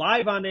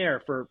live on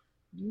air for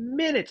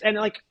minutes, and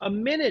like a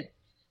minute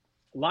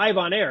live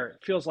on air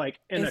feels like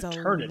an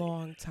eternity, a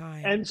long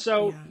time. And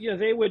so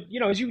they would,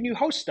 as you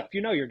host stuff,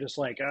 you're just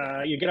like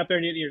you get up there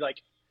and you're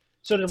like,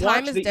 so to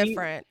time watch is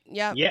different.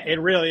 Yeah, it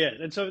really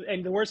is.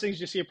 And the worst thing is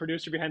you see a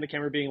producer behind the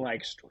camera being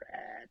like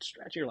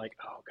stretch, you're like,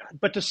 oh god.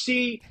 But to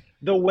see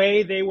the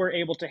way they were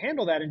able to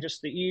handle that and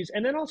just the ease,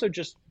 and then also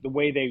just the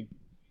way they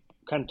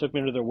kind of took me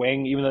under their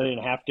wing, even though they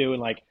didn't have to.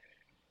 And like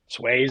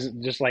Sway's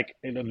just like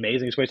an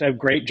amazing Sway's. I have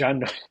great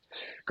John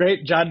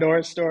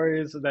Norris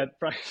stories that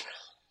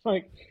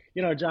like,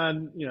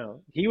 John,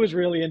 he was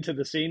really into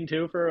the scene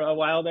too for a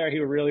while there. He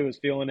really was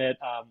feeling it.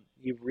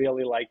 He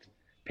really liked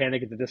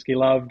Panic at the Disco. He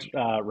loved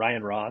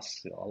Ryan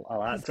Ross a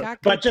lot. He's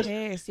got good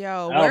taste.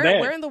 Yo,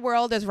 where in the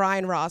world is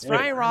Ryan Ross?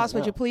 Ryan Ross,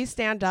 would you please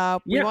stand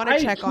up? We want to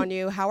check on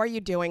you. How are you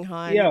doing,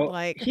 hon?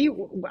 I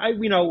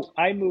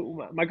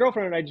moved. My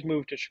girlfriend and I just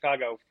moved to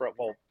Chicago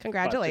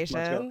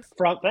congratulations.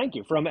 Thank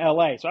you, from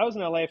LA. So I was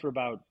in LA for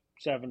about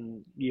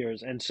 7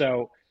 years, and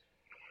so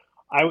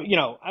I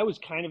was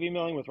kind of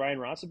emailing with Ryan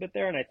Ross a bit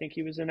there, and I think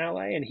he was in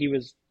LA, and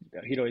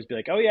he'd always be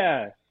like, "Oh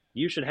yeah,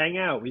 you should hang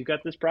out. We've got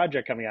this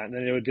project coming out." And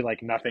then it would be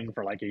like nothing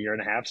for like a year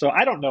and a half. So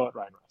I don't know what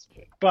Ryan Ross is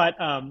doing. But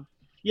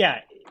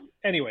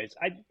anyways,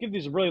 I give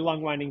these really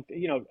long winding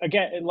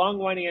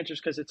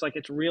answers because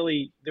it's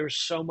really, there's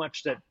so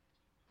much that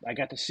I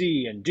got to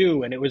see and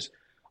do. And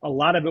a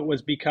lot of it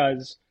was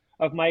because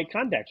of my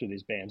contacts with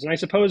these bands. And I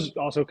suppose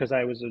also because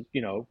I was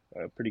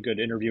a pretty good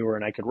interviewer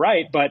and I could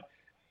write, but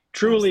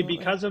truly, absolutely,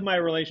 because of my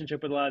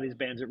relationship with a lot of these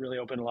bands, it really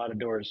opened a lot of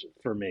doors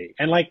for me.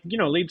 And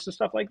leads to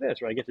stuff like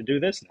this, where I get to do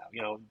this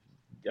now,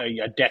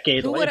 a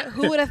decade later.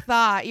 Who would have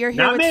thought? You're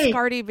here with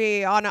Scardi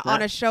B on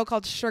a show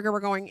called Sugar We're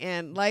Going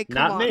In. Like, come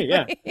not on. Me,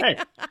 yeah. Hey,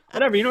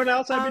 whatever. You know what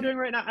else I'd be doing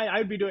right now?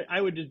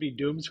 I would just be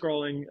doom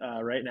scrolling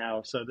right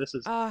now. So this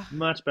is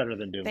much better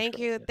than doom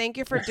scrolling. Thank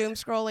you for doom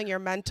scrolling your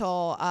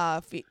mental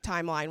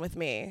timeline with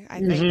me.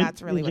 I think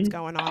that's really what's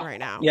going on right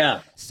now.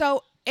 Yeah.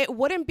 So it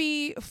wouldn't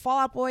be Fall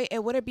Out Boy.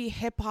 It wouldn't be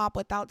hip hop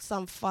without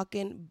some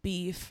fucking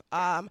beef.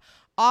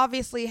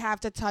 Obviously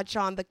have to touch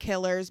on the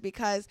Killers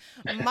because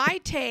my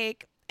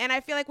take, and I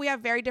feel like we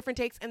have very different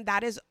takes, and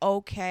that is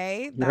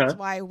okay. That's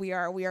why we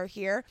are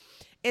here.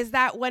 Is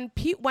that when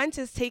Pete Wentz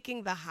is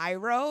taking the high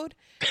road,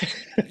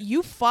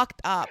 you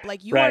fucked up.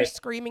 Like you are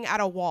screaming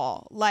at a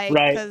wall. Like,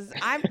 because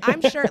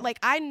I'm sure, like,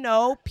 I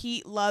know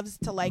Pete loves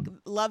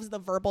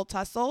the verbal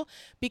tussle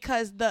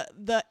because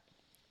the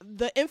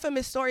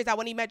infamous story is that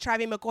when he met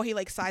Travis McCoy, he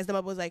like sized him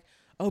up, was like,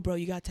 "Oh, bro,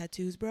 you got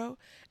tattoos, bro?"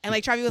 And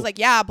like Travis was like,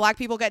 "Yeah, black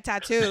people get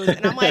tattoos."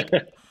 And I'm like,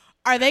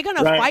 are they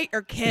gonna fight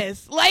or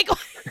kiss? Like,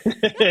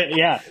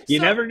 yeah, you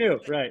never knew,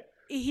 right?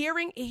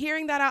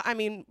 Hearing that out, I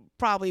mean,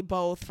 probably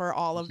both for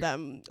all of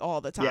them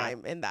all the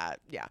time in that,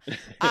 yeah.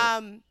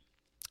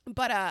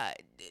 But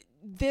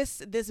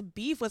this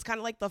beef was kind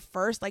of like the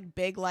first like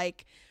big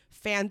like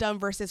fandom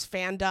versus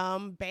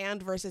fandom,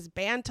 band versus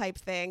band type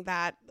thing.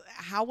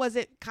 How was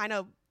it kind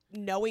of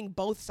knowing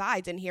both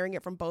sides and hearing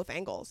it from both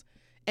angles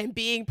and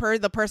being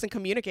the person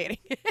communicating?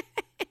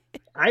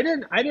 I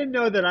didn't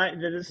know that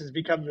this has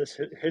become this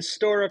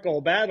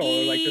historical battle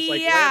or like this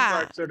like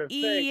landmark sort of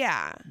thing.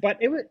 Yeah. But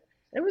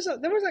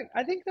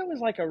I think that was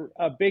like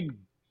a big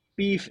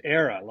beef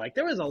era. Like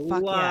there was a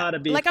lot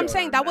of beef. Like I'm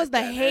saying, that was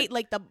the hate,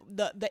 like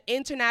the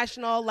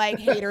international like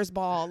haters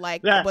ball.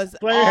 Like it was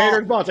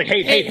haters ball. It's like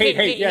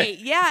hate.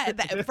 Yeah.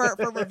 For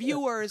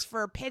reviewers,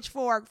 for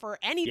Pitchfork, for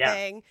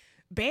anything,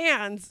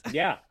 bands.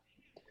 Yeah.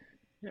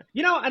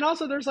 Yeah. And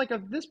also there's like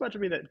this much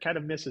of me that kind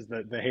of misses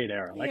the hate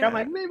era. Like I'm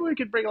like, maybe we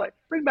could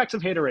bring back some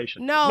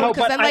hateration. No,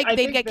 because then like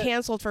they'd get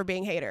canceled for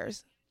being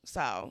haters.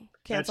 So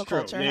cancel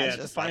culture has just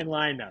it's a fine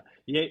line now.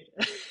 Yeah,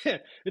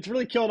 it's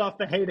really killed off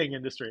the hating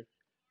industry.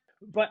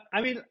 But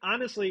I mean,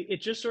 honestly,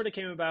 it just sort of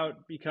came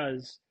about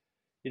because,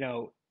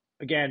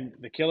 again,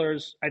 the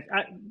Killers.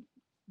 I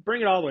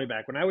bring it all the way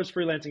back when I was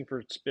freelancing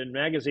for Spin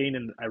Magazine,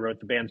 and I wrote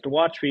the Bands to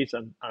Watch piece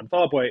on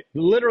Fall Out Boy.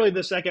 Literally,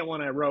 the second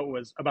one I wrote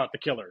was about the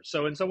Killers.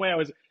 So in some way, I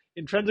was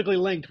intrinsically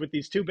linked with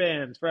these two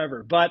bands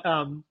forever. But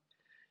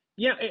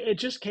it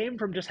just came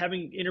from just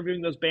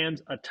interviewing those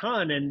bands a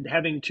ton and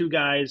having two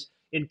guys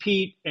in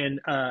Pete and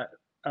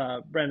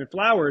Brandon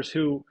Flowers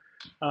who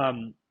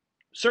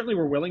certainly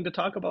were willing to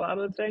talk about a lot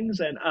of the things.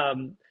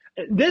 And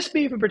this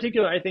beef in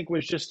particular, I think,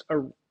 was just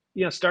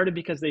started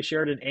because they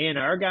shared an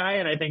A&R guy,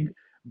 and I think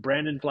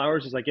Brandon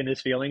Flowers was like in his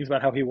feelings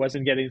about how he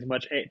wasn't getting as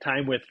much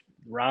time with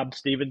Rob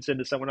Stevenson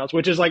as someone else,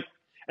 which is like,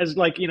 as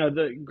like,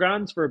 the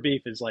grounds for a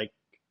beef is like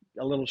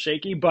a little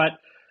shaky, but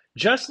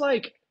just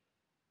like,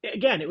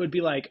 again, it would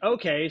be like,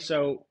 okay,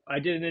 so I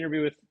did an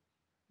interview with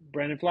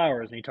Brandon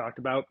Flowers and he talked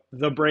about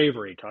the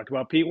Bravery, talked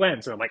about Pete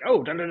Wentz. And I'm like, oh,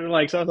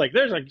 like, so I was like,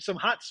 there's like some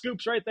hot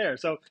scoops right there.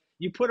 So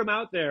you put them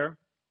out there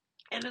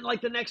and then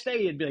like the next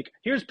day you'd be like,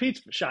 here's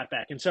Pete's shot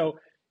back. And so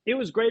it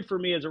was great for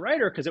me as a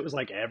writer because it was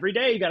like every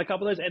day you got a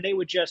couple of those and they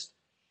would just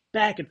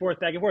back and forth.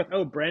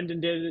 Oh, Brendan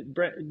did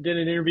an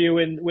interview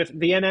with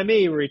the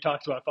NME where he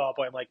talks about Fall Out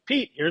Boy. I'm like,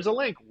 Pete, here's a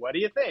link. What do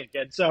you think?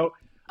 And so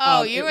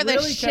you were the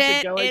really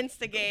shit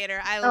instigator.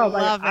 I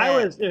love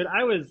it.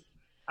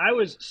 I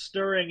was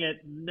stirring it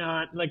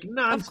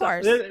nonstop. Of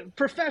course.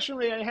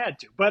 Professionally, I had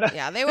to. But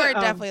yeah, they were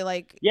definitely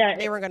like,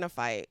 they were going to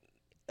fight.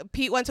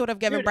 Pete Wentz would have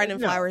given Brendan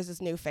Flowers his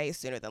new face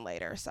sooner than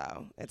later,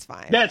 so it's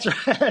fine. That's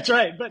right. That's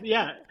right. But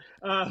yeah,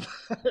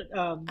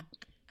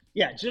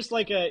 just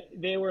like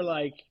they were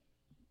like,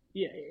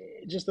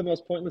 just the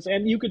most pointless.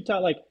 And you could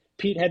tell like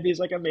Pete had these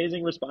like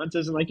amazing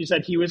responses, and like you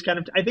said, he was kind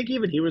of. I think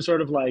even he was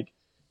sort of like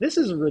this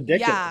is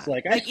ridiculous. Yeah.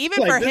 Like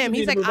even for him,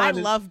 he's like, I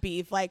love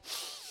beef. Like,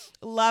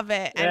 love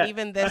it. And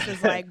even this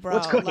is like, bro,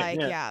 like,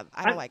 I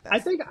don't like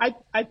this.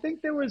 I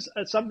think there was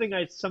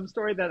some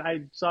story that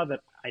I saw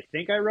that I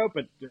think I wrote,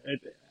 but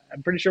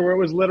I'm pretty sure where it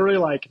was literally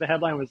like, the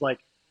headline was like,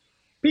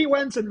 Pete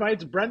Wentz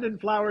invites Brendan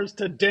Flowers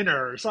to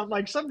dinner or something,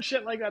 like some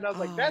shit like that. I was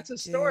like, that's a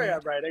story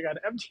I'm writing on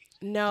MTV.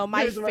 No,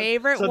 my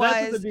favorite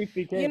was,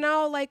 you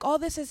know, like all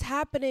this is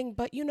happening,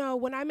 but you know,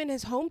 when I'm in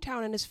his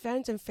hometown and his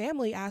friends and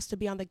family asked to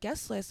be on the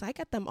guest list, I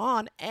get them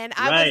on. And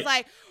I was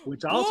like,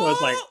 which also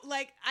is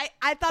like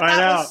I thought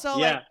that was so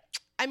like,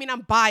 I mean,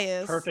 I'm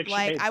biased. Perfect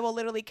like shape. I will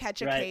literally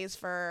catch a case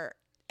for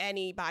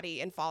anybody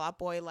in Fall Out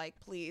Boy. Like,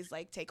 please,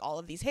 like take all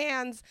of these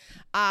hands.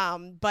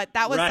 But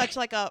that was such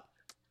like a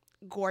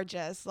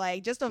gorgeous,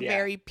 like just a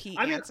very Pete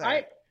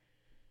answer.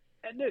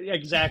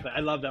 Exactly. I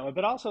love that one.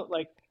 But also,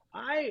 like,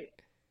 I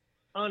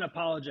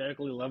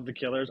unapologetically love the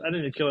Killers. I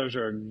think the Killers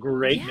are a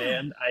great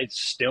band. I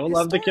still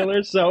love the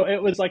Killers. So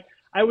it was like,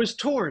 I was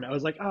torn. I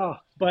was like, oh,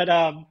 but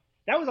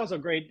that was also a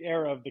great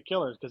era of the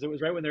Killers because it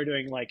was right when they were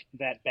doing like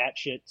that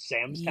batshit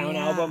Sam's Town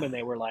album, and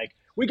they were like,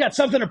 we got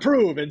something to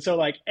prove. And so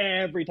like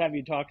every time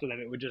you talk to them,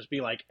 it would just be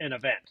like an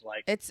event.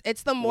 Like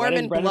it's the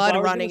Mormon blood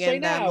running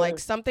in them, like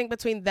something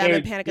between them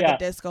and Panic at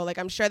the Disco. Like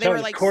I'm sure they were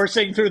like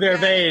coursing through their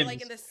veins,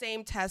 like in the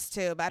same test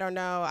tube. I don't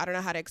know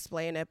how to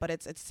explain it, but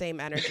it's same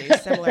energy,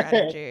 similar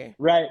energy.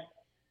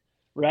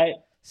 Right.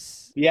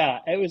 Yeah,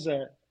 it was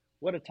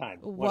what a time.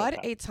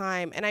 What a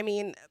time. And I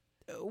mean,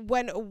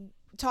 when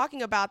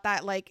talking about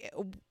that, like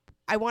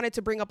I wanted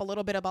to bring up a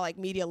little bit about like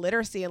media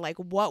literacy and like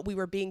what we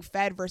were being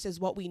fed versus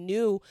what we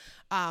knew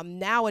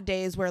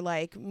nowadays, where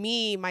like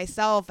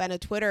myself and a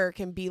Twitter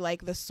can be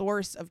like the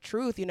source of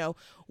truth. You know,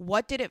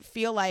 what did it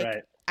feel like?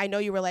 Right. I know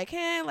you were like,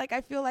 like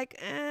I feel like,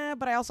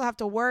 but I also have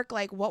to work.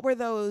 Like, what were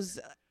those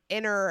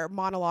inner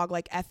monologue,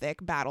 like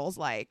ethic battles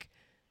like?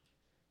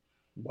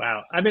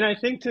 Wow. I mean, I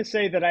think to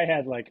say that I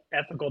had like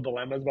ethical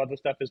dilemmas about this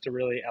stuff is to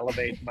really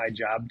elevate my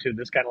job to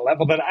this kind of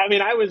level. But I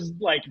mean, I was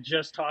like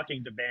just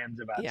talking to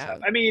bands about stuff.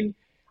 I mean,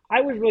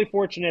 I was really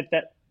fortunate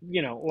that,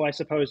 you know, well, I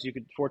suppose you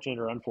could fortunate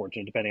or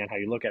unfortunate, depending on how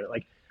you look at it.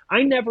 Like,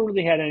 I never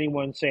really had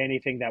anyone say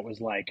anything that was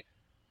like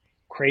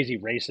crazy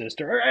racist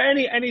or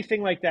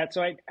anything like that.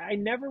 So I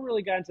never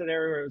really got into the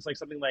area where it was like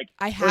something like,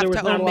 I have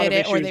to omit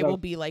it or they will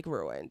be like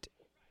ruined.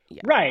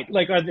 Yeah. Right.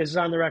 Like, this is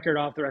on the record,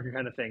 off the record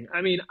kind of thing.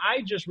 I mean,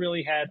 I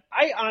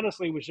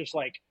honestly was just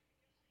like,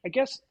 I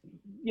guess,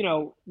 you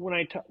know, when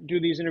I do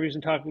these interviews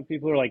and talk with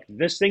people who are like,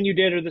 this thing you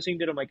did or this thing you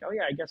did, I'm like, oh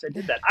yeah, I guess I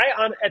did that.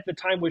 At the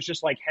time was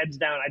just like heads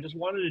down. I just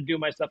wanted to do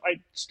my stuff.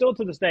 I still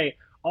to this day,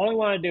 all I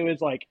want to do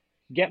is like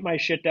get my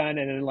shit done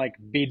and then like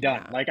be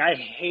done. Yeah. Like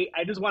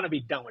I just want to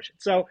be done with it.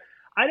 So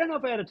I don't know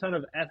if I had a ton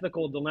of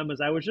ethical dilemmas.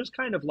 I was just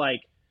kind of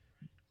like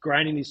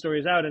grinding these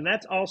stories out. And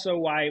that's also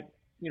why,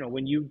 you know,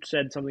 when you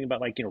said something about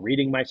like, you know,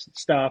 reading my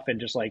stuff and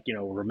just like, you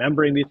know,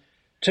 remembering these,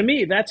 to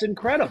me, that's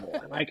incredible.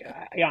 Like,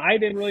 I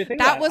didn't really think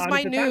that was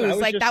my news.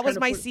 Like, that was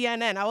my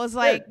CNN. I was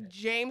like,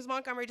 James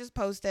Montgomery just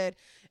posted,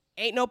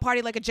 "Ain't no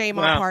party like a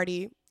J-Mon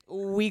party.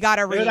 We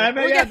gotta read."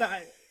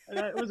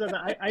 Was it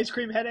the ice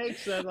cream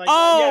headaches? Like,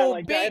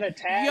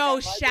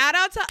 shout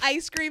out to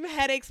Ice Cream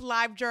Headaches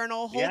Live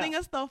Journal holding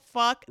us the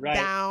fuck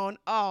down.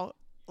 Oh.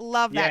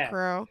 Love that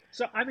crew.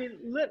 So I mean,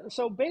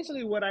 so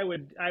basically, what I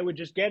would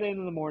just get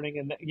in the morning,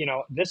 and you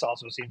know, this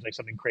also seems like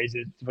something crazy.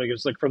 It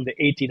was like from the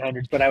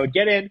 1800s, but I would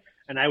get in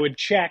and I would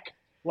check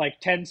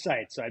like 10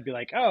 sites. So I'd be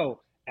like, oh,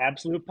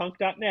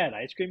 absolutepunk.net,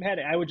 Ice Cream Head.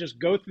 I would just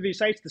go through these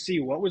sites to see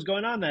what was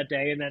going on that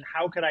day, and then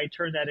how could I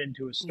turn that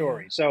into a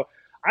story. So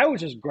I was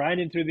just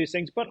grinding through these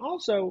things, but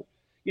also,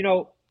 you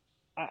know,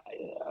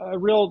 a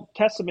real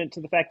testament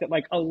to the fact that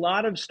like a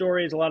lot of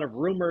stories, a lot of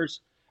rumors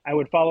I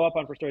would follow up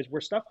on for stories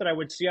were stuff that I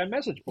would see on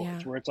message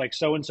boards where it's like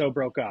so-and-so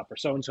broke up or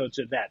so-and-so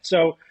did that.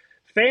 So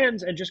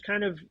fans and just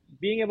kind of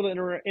being able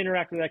to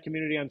interact with that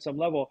community on some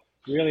level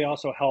really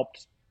also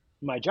helped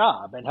my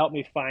job and helped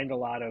me find a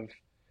lot of,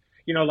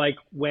 you know, like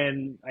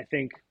when I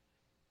think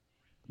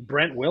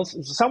Brent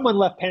Wilson, someone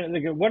left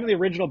one of the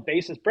original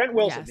bassists, Brent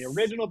Wilson, the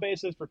original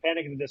bassist for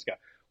Panic at the Disco.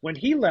 When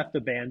he left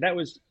the band, that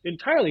was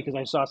entirely because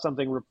I saw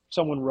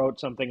someone wrote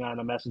something on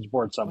a message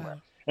board somewhere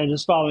and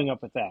just following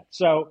up with that.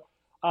 So,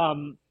 I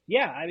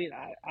mean,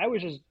 I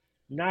was just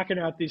knocking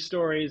out these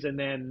stories, and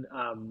then,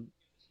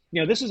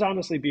 you know, this is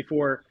honestly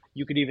before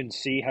you could even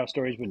see how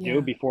stories would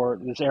do, before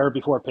this era,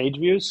 before page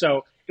views.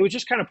 So it was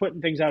just kind of putting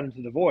things out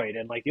into the void.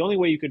 And like the only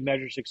way you could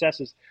measure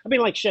success is, I mean,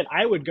 like shit,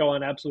 I would go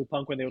on Absolute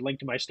Punk when they would link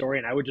to my story,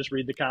 and I would just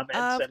read the comments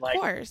and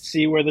like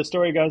see where the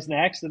story goes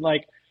next. And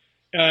like,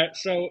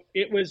 so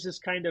it was this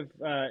kind of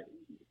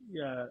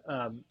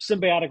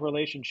symbiotic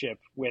relationship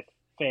with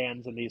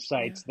fans and these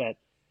sites that,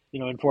 you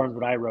know, informed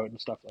what I wrote and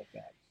stuff like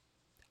that.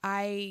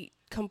 I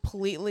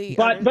completely.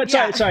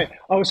 Sorry.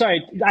 Oh,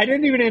 sorry. I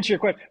didn't even answer your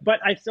question.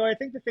 But I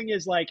think the thing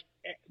is like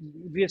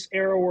this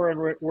era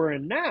we're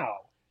in now,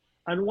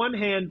 on one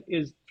hand,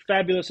 is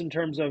fabulous in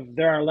terms of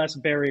there are less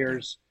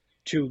barriers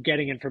to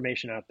getting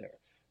information out there.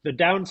 The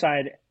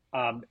downside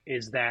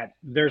is that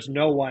there's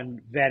no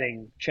one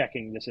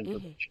checking this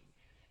information.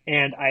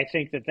 And I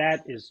think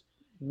that is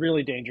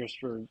really dangerous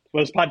well,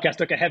 this podcast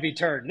took a heavy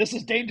turn. This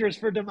is dangerous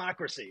for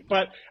democracy.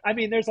 But I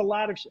mean, there's a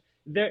lot of,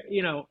 there,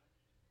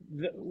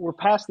 we're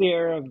past the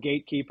era of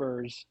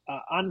gatekeepers.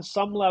 On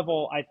some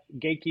level,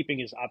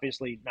 gatekeeping is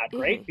obviously not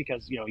great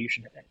because, you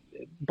should,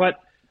 but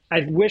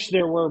I wish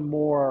there were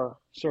more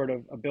sort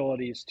of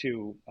abilities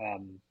to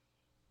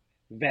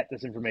vet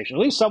this information.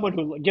 At least someone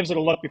who gives it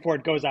a look before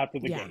it goes out to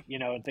the gate,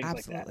 and things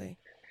absolutely.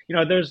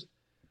 Like that. There's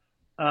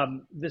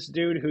this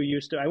dude who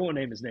I won't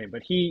name his name,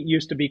 but he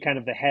used to be kind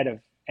of the head of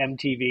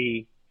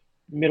MTV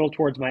middle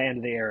towards my end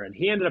of the era. And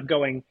he ended up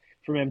going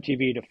from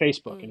MTV to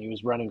Facebook, and he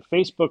was running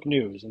Facebook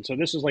News. And so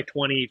this was like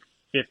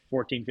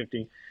 2014,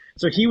 15.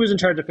 So he was in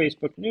charge of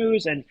Facebook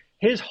News, and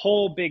his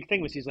whole big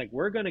thing was he's like,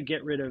 we're going to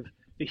get rid of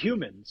the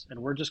humans, and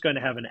we're just going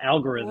to have an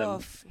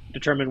algorithm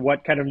determine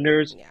what kind of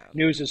news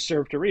is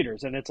served to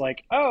readers. And it's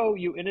like, oh,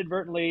 you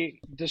inadvertently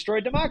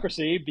destroyed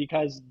democracy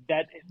because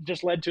that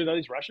just led to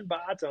these Russian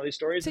bots and all these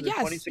stories in the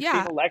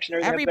 2016 election.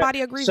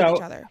 Everybody agrees with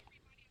each other.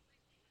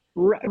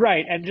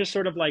 Right. And just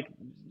sort of like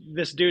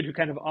this dude who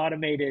kind of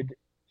automated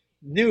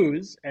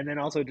news and then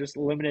also just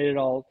eliminated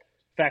all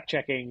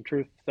fact-checking,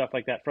 truth, stuff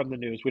like that from the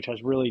news, which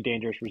has really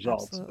dangerous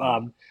results.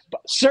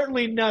 But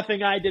certainly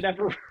nothing I did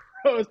ever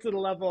rose to the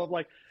level of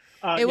like,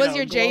 it was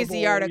your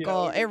Jay-Z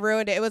article. It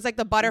ruined it. It was like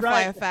the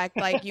butterfly effect.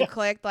 Like you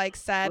clicked like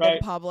send and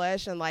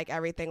publish, and like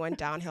everything went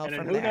downhill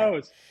from there. Who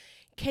knows?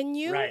 Can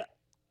you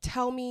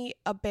tell me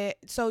a bit?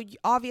 So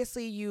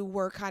obviously you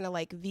were kind of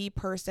like the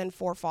person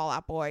for Fall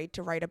Out Boy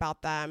to write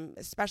about them,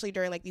 especially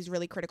during like these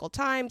really critical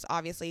times.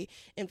 Obviously,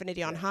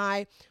 Infinity on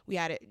High. We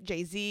had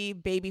Jay-Z,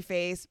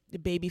 Babyface.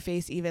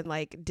 Babyface even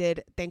like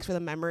did Thanks for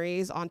the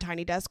Memories on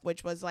Tiny Desk,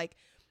 which was it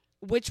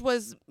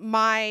was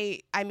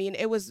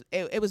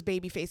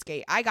Babyface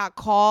Gate. I got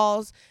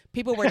calls.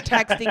 People were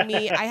texting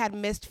me. I had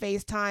missed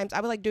FaceTimes.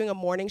 I was like doing a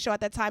morning show at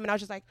that time, and I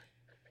was just like,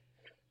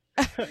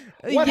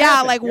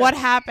 what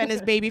happened?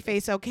 Is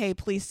Babyface okay?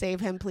 Please save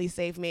him. Please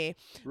save me.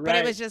 Right. But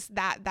it was just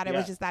that it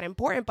was just that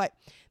important. But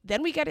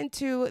then we get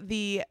into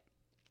the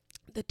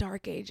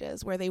dark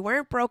ages where they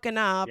weren't broken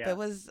up. It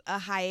was a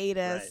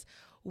hiatus. Right.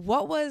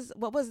 What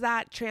was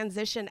that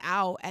transition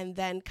out, and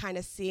then kind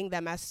of seeing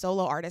them as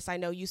solo artists? I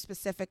know you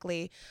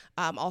specifically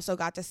also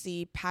got to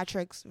see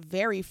Patrick's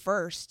very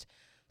first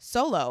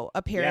solo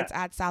appearance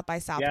at South by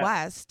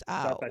Southwest.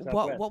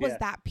 What was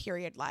that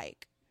period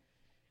like?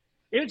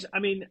 It's, I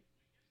mean,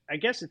 I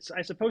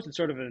suppose it's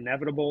sort of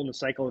inevitable in the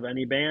cycle of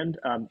any band.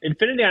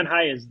 Infinity on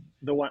High is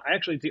the one.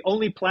 Actually, it's the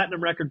only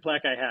platinum record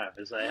plaque I have.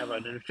 I have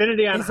an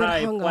Infinity on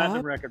High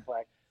platinum record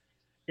plaque.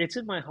 It's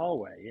in my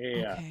hallway.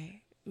 Yeah. Okay.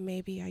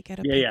 Maybe I get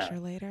a picture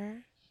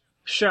later.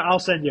 Sure, I'll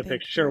send you a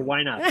picture. Sure,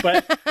 why not?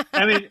 But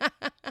I mean,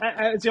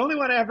 it's the only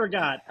one I ever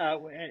got.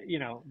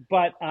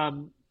 But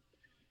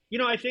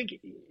I think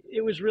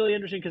it was really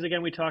interesting because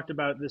again, we talked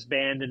about this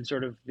band and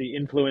sort of the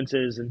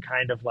influences and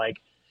kind of like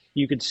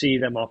you could see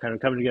them all kind of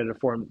coming together to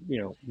form,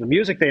 the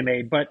music they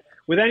made. But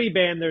with any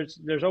band,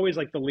 there's always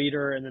like the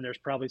leader, and then there's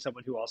probably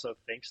someone who also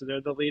thinks that they're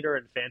the leader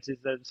and fancies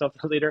themselves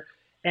the leader,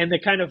 and the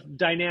kind of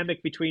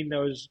dynamic between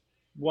those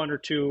one or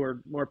two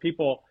or more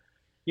people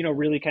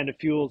really kind of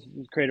fuels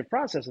the creative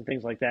process and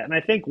things like that. And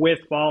I think with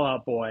Fall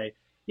Out Boy,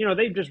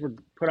 they just would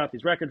put out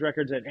these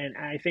records. And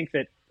I think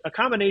that a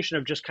combination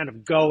of just kind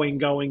of going,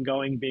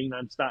 being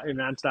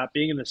nonstop,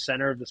 being in the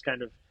center of this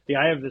kind of the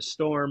eye of the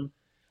storm,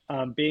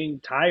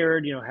 being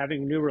tired,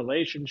 having new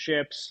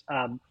relationships,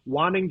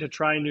 wanting to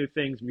try new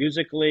things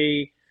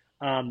musically.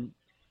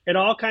 It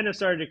all kind of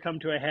started to come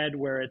to a head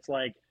where it's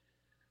like,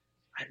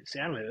 I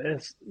don't know,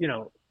 it's,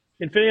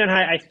 Infinity on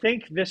High, I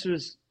think this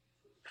was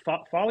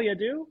Folie à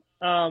Deux.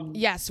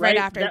 Yes, right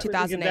after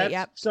 2008.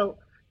 Yep. So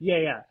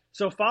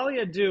So Folie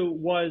à Deux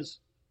was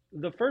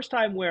the first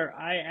time where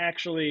I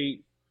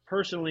actually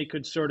personally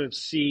could sort of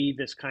see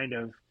this kind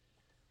of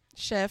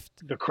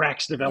shift, the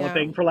cracks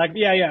developing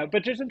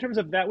But just in terms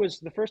of, that was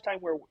the first time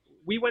where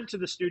we went to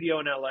the studio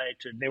in LA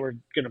they were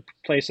going to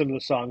play some of the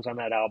songs on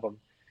that album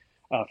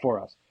for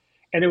us.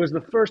 And it was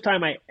the first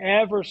time I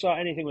ever saw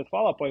anything with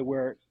Fall Out Boy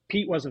where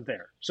Pete wasn't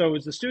there. So it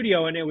was the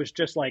studio, and it was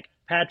just like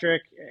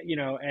Patrick,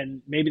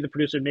 and maybe the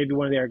producer, maybe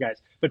one of the other guys.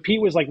 But Pete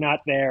was like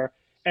not there.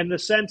 And the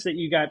sense that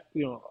you got,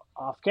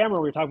 off camera,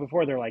 we were talking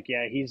before, they're like,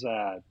 yeah, he's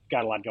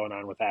got a lot going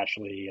on with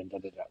Ashley and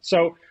da-da-da.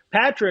 So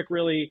Patrick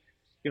really,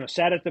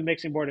 sat at the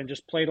mixing board and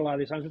just played a lot of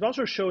these songs. It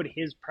also showed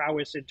his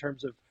prowess in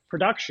terms of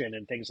production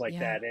and things like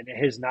that, and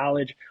his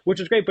knowledge, which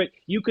was great. But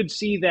you could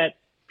see that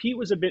Pete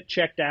was a bit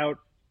checked out,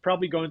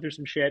 probably going through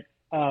some shit.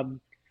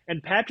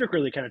 And Patrick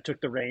really kind of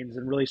took the reins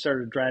and really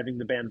started driving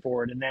the band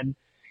forward. And then,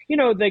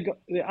 they go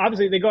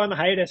on the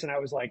hiatus, and I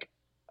was like,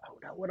 oh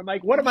no, what am I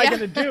going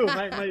to do?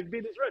 My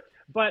beat is right.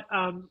 But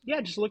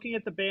just looking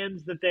at the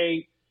bands that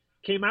they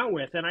came out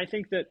with, and I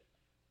think that,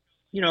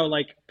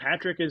 like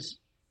Patrick is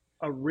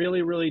a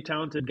really, really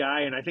talented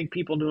guy, and I think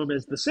people knew him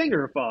as the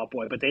singer of Fall Out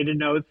Boy, but they didn't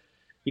know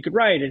he could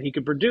write and he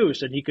could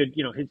produce and he could,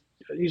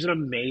 he's an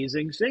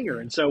amazing singer.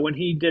 And so when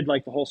he did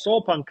like the whole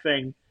soul punk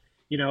thing,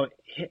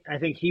 I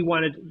think he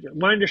wanted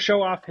to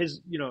show off his,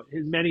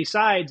 his many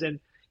sides.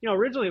 And,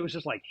 originally it was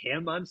just like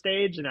him on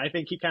stage, and I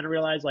think he kind of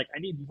realized like I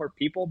need more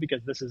people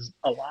because this is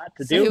a lot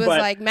to do. So he was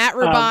like Matt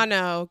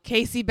Rubano,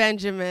 Casey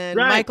Benjamin,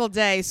 Michael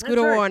Day,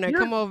 Scooter Warner,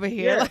 come over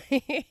here. Yeah.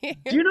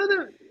 Do you know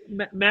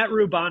that Matt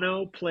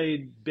Rubano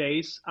played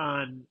bass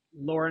on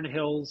Lauryn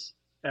Hill's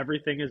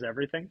Everything Is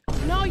Everything?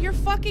 No, you're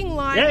fucking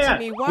lying to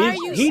me. Why are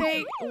you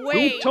saying?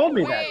 Wait, he told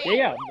me that.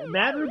 Yeah.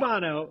 Matt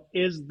Rubano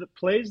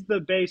plays the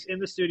bass in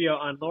the studio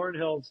on Lauryn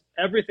Hill's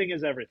Everything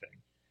Is Everything,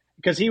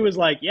 because he was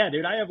like, yeah,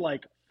 dude, I have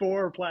like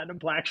 4 platinum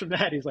plaques from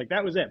that. He's like,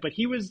 that was it. But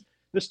he was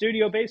the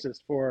studio bassist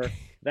for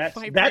that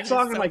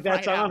song. I'm like,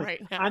 that song.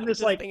 Right now. I'm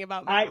just like, thinking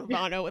about Matt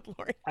Rubano with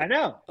Lauryn. I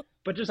know,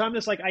 but just on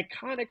this like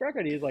iconic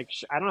record, he's like,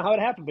 I don't know how it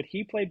happened, but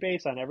he played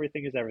bass on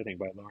Everything Is Everything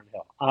by Lauryn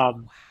Hill.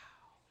 Wow.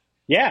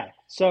 Yeah.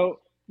 So,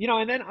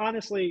 and then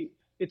honestly,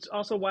 it's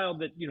also wild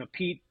that,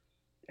 Pete,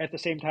 at the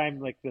same time,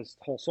 like this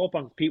whole soul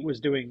punk, Pete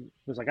was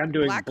like, I'm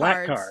doing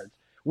Black Cards,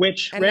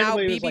 which and now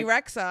BB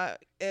Rexa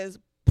is.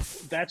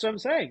 That's what I'm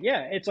saying.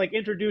 Yeah, it's like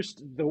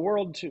introduced the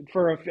world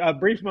for a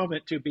brief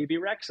moment to BB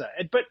Rexa.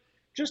 But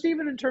just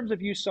even in terms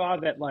of, you saw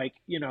that like,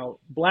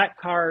 Black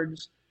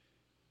Cards,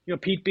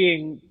 Pete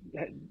being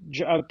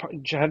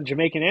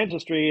Jamaican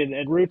ancestry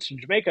and roots in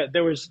Jamaica,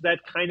 there was that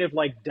kind of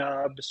like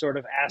dub sort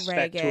of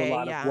aspect to a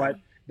lot of what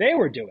they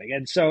were doing.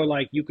 And so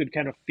like you could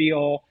kind of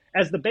feel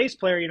as the bass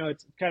player,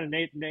 it's kind of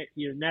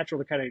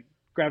natural to kind of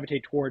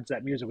gravitate towards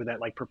that music with that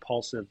like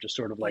propulsive, just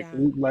sort of like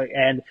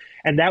and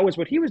that was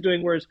what he was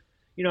doing. Whereas,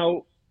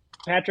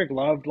 Patrick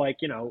loved like,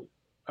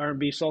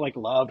 R&B soul, like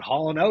loved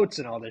Hall & Oates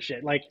and all this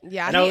shit. Like, he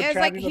is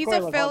like, he's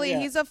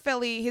a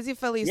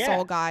Philly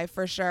soul guy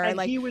for sure. And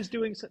like he was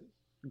doing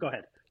go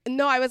ahead.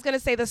 No, I was going to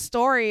say the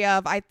story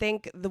of, I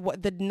think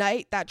the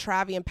night that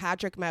Travi and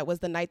Patrick met was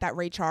the night that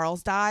Ray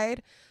Charles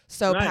died.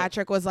 So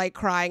Patrick was like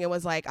crying and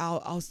was like,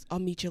 I'll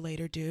meet you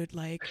later, dude.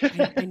 Like,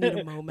 I need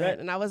a moment.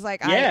 And I was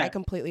like, I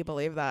completely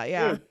believe that.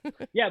 Yeah.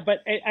 Yeah. But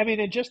I mean,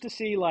 and just to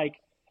see like,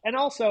 and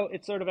also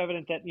it's sort of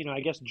evident that, I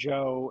guess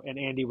Joe and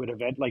Andy would have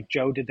like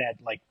Joe did that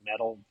like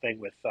metal thing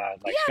with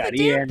like Scott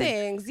Ian.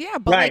 Things. Yeah.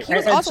 But like he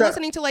was also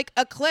listening to like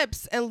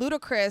Eclipse and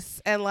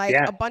Ludacris and like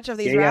a bunch of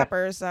these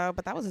rappers. So,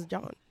 but that was his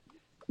John.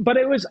 But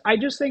I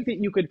just think that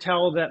you could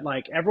tell that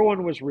like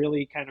everyone was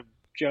really kind of,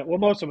 well,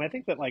 most of them, I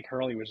think that like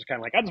Hurley was just kind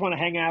of like, I just want to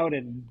hang out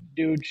and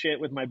do shit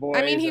with my boys.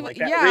 I mean, he, like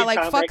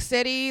Fuck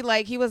City.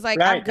 Like he was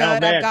like, I'm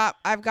good.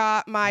 I've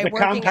got my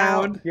working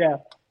Compound.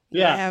 Out.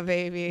 Yeah,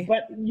 baby.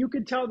 But you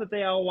could tell that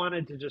they all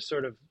wanted to just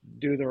sort of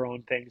do their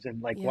own things.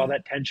 And like, while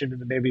that tension and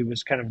the maybe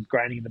was kind of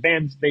grinding in the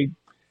bands, they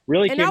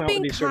really came out with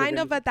these being kind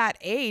of at that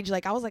age,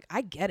 like I was like,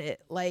 I get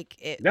it. Like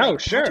it. No, like,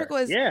 sure. Patrick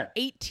was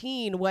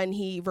 18 when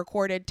he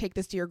recorded "Take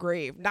This to Your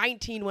Grave."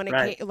 19 when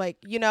it came. Like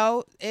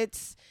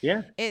it's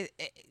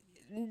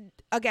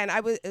again,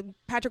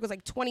 Patrick was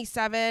like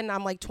 27.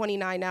 I'm like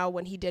 29 now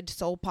when he did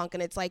soul punk,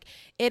 and it's like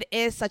it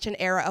is such an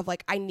era of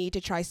like I need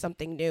to try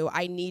something new.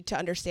 I need to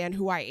understand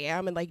who I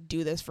am and like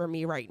do this for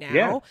me right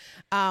now.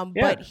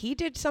 But he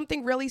did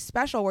something really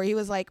special where he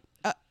was like,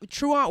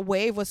 Truant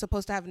Wave was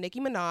supposed to have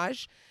Nicki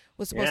Minaj.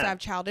 Was supposed to have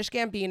Childish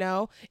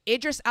Gambino.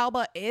 Idris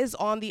Elba is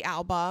on the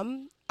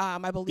album.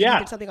 I believe he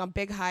did something on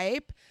Big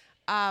Hype.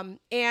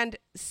 And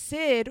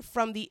Sid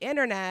from the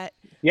internet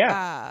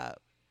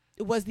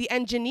was the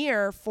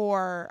engineer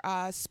for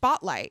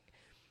Spotlight.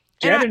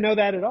 I didn't know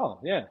that at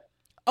all. Yeah.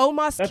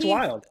 Omos That's Keith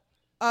wild.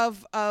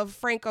 Of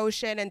Frank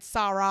Ocean and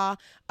Sarah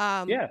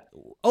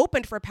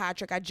opened for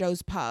Patrick at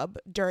Joe's Pub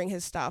during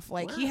his stuff.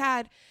 Like he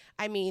had,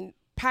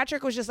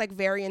 Patrick was just like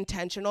very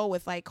intentional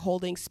with like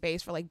holding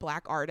space for like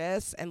Black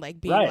artists and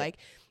like being like,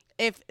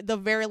 if the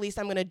very least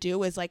I'm going to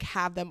do is like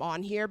have them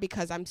on here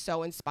because I'm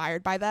so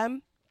inspired by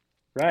them.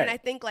 Right. And I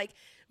think like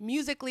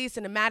musically,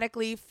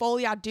 cinematically,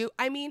 Folie à Deux.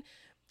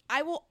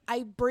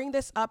 I bring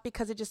this up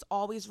because it just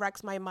always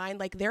wrecks my mind.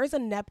 Like there is a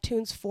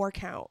Neptune's 4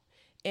 count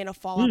in a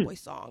Fall Out Boy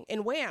song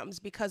in Whams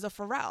because of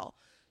Pharrell.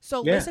 So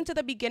listen to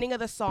the beginning of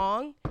the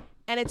song.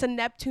 And it's a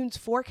Neptune's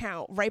 4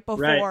 count right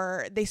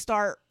before they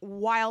start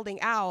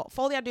wilding out.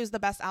 Folie à Deux is the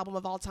best album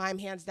of all time,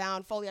 hands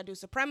down. Folie à Deux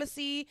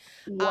Supremacy.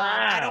 Wow.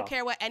 I don't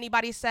care what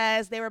anybody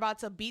says. They were about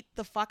to beat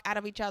the fuck out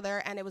of each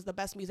other, and it was the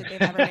best music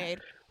they've ever made.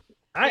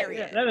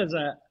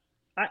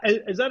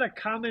 Is that a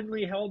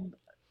commonly held?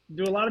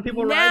 Do a lot of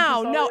people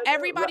No,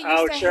 everybody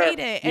used to hate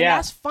it, and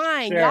that's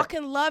fine. Y'all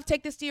can love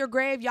Take This to Your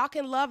Grave. Y'all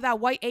can love that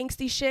white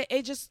angsty shit.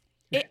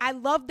 I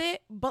loved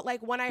it, but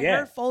like when I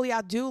heard Folie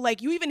à Deux,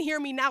 like you even hear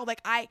me now,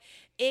 like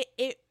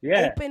it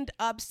opened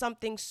up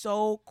something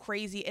so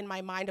crazy in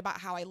my mind about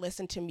how I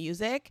listen to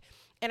music,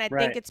 and I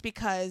think it's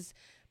because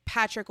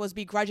Patrick was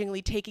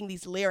begrudgingly taking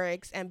these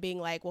lyrics and being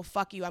like, well,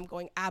 fuck you, I'm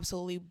going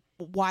absolutely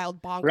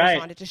wild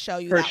bonkers on it to show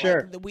you that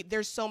sure. like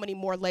there's so many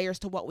more layers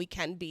to what we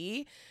can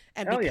be.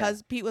 And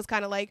because Pete was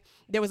kind of like,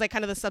 there was like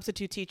kind of the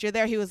substitute teacher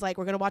there. He was like,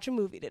 we're going to watch a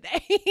movie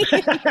today.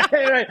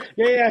 Right.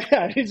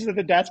 Yeah. He's at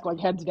the desk, like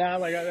heads down.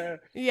 Like,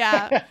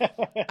 yeah.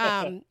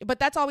 But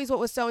that's always what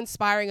was so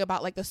inspiring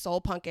about like the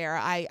soul punk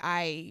era.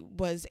 I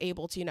was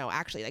able to,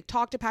 actually like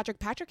talk to Patrick.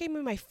 Patrick gave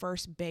me my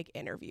first big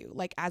interview,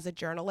 like as a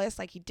journalist.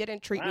 Like he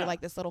didn't treat me like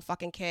this little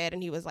fucking kid.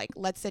 And he was like,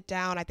 let's sit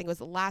down. I think it was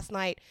the last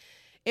night.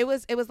 It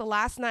was the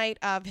last night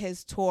of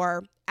his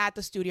tour at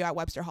the studio at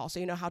Webster Hall. So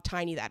you know how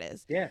tiny that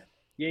is. Yeah.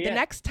 The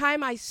next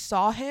time I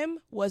saw him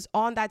was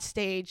on that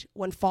stage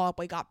when Fall Out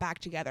Boy got back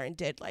together and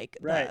did like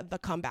the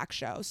comeback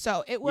show.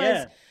 So it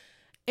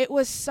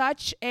was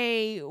such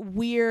a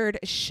weird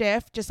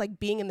shift, just like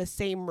being in the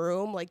same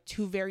room, like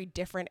two very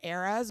different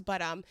eras.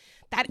 But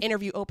that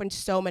interview opened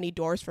so many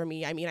doors for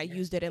me. I mean, I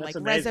used it in like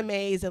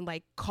resumes and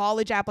like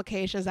college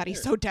applications that he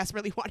so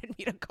desperately wanted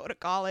me to go to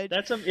college.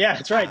 That's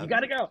right. You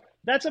got to go.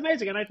 That's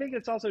amazing. And I think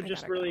it's also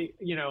just really,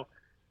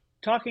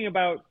 talking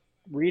about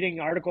reading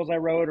articles I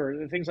wrote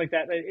or things like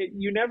that,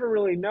 you never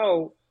really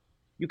know.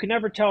 You can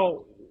never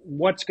tell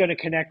what's going to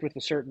connect with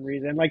a certain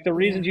reason. Like the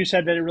reasons you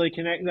said that it really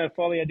connected, that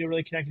Foley I do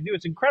really connect with you,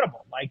 it's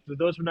incredible. Like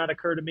those would not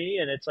occur to me.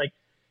 And it's like,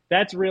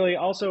 that's really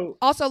also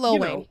Lil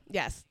Wayne.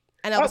 Yes.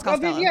 And Elvis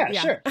Costello.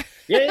 Sure.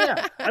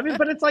 Yeah. I mean,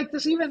 but it's like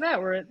this, even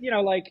that where,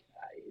 like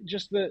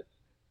just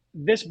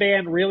this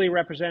band really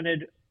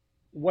represented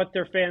what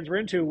their fans were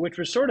into, which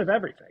was sort of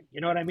everything.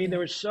 You know what I mean? There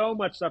was so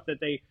much stuff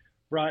that they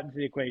brought into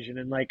the equation,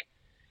 and like,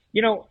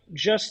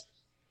 just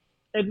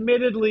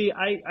admittedly,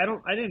 I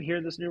didn't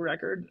hear this new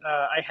record.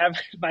 I have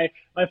my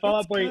Fall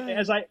Out Boy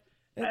as I.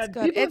 It's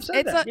good.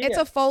 It's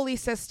a Foley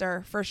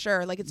sister for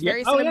sure. Like it's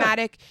very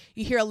cinematic.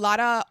 You hear a lot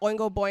of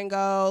Oingo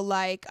Boingo,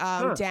 like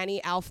Danny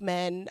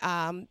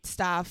Elfman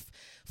stuff.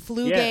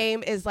 Flu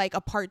Game is like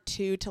a part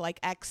 2 to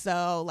like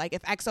EXO. Like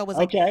if EXO was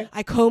like,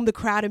 I comb the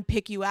crowd and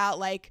pick you out.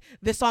 Like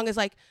this song is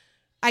like,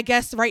 I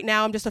guess right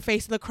now I'm just a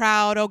face of the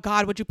crowd. Oh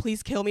God, would you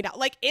please kill me now?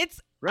 Like it's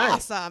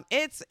awesome.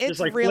 It's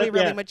like really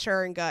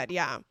mature and good.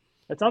 Yeah.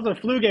 It's also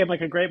Flu Game,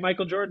 like a great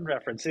Michael Jordan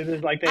reference. It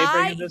is like they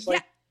bring in this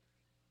like.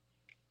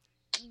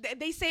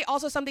 They say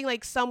also something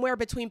like somewhere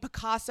between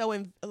Picasso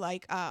and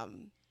like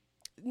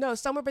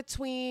somewhere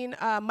between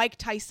Mike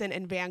Tyson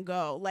and Van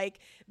Gogh. Like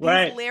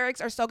these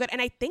lyrics are so good,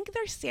 and I think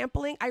they're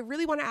sampling. I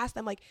really want to ask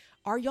them, like,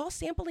 are y'all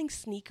sampling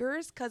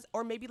sneakers?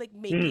 Or maybe like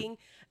making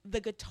the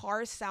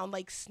guitars sound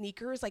like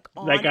sneakers, like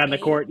on the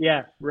court.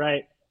 Yeah,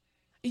 right.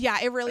 Yeah,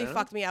 it really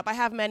fucked me up. I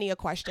have many a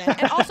question,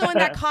 and also in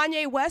that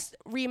Kanye West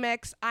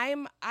remix, I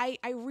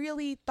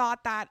really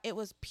thought that it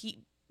was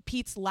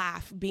Pete's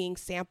laugh being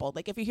sampled.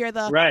 Like if you hear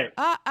the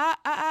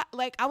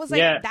like I was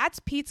like, that's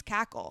Pete's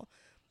cackle.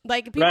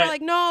 Like people are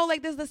like, no,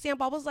 like this is the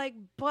sample. I was like,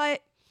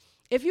 but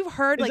if you've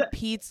heard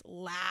Pete's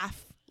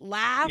laugh,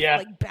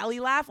 like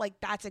belly laugh,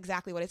 like that's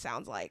exactly what it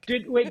sounds like.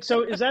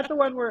 So is that the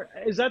one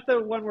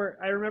where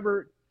I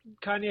remember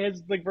Kanye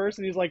has like verse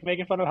and he's like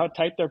making fun of how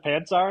tight their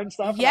pants are and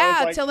stuff?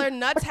 Yeah, till their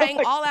nuts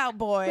hang all out,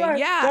 boy.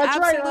 Yeah, that's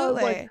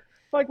absolutely. Right.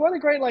 Like what a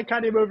great like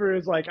Kanye movie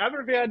is like, I'm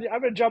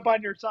gonna jump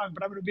on your song,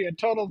 but I'm gonna be a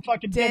total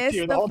fucking dick to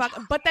you the whole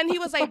time. But then he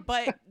was like,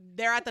 but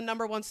they're at the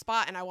 #1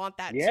 spot and I want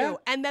that too.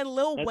 And then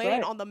Lil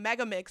Wayne on the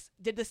Mega Mix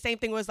did the same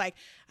thing, was like,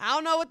 I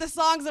don't know what the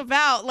song's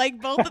about.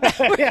 Like both of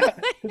them were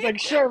He's like,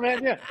 sure,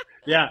 man,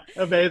 yeah,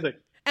 amazing.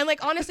 And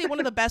like honestly, one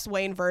of the best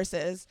Wayne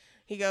verses,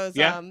 he goes,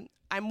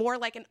 I'm more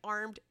like an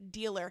armed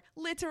dealer,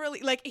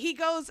 literally. Like he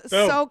goes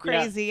so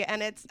crazy,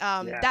 and it's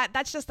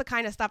that's just the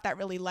kind of stuff that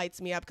really lights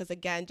me up. Because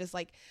again, just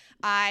like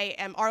I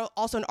am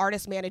also an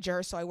artist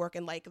manager, so I work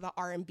in like the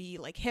R&B,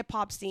 like hip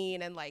hop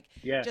scene, and like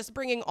just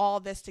bringing all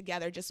this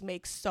together just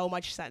makes so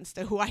much sense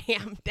to who I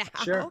am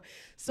now. Sure.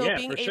 So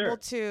being able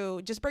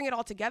to just bring it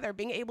all together,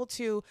 being able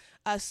to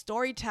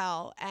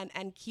storytell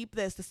and keep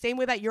this the same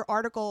way that your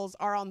articles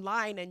are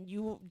online, and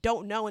you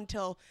don't know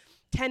until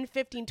 10,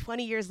 15,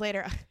 20 years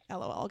later,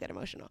 LOL, I'll get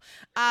emotional,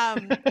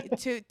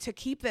 to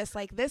keep this,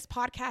 like this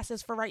podcast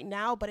is for right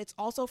now, but it's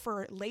also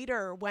for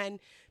later when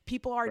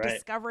people are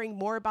discovering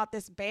more about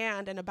this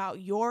band and about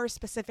your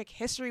specific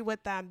history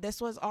with them. This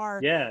was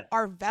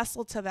our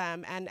vessel to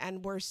them,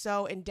 and we're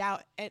so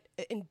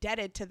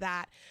indebted to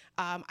that.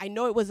 I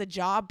know it was a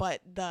job,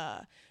 but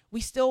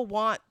we still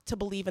want to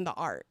believe in the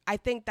art. I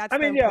think that's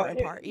the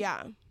important part.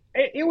 Yeah.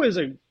 It was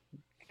a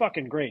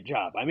fucking great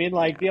job. I mean,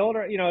 like the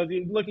older,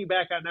 looking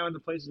back on now in the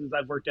places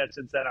I've worked at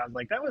since then, I'm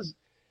like, that was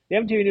the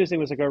MTV News thing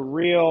was like a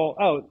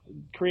real.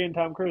 Korean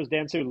Tom Cruise,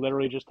 Dan Su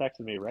literally just texted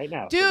me right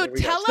now. Dude,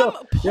 tell him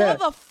pull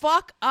the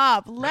fuck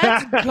up.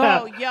 Let's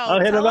go, yo. I'll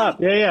hit him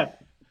up. Yeah.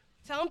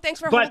 Tell him thanks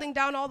for holding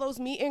down all those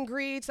meet and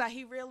greets that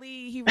he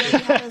really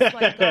had us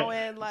like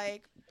going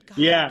like. God,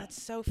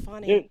 that's so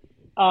funny.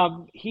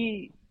 I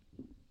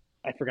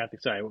forgot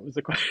sorry. What was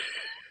the question?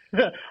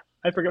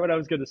 I forget what I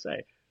was going to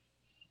say.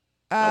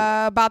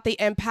 About the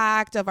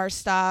impact of our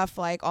stuff,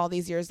 like all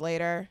these years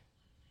later.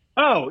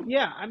 Oh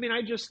yeah, I mean,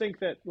 I just think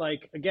that,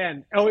 like,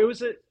 again, it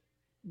was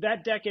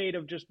that decade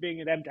of just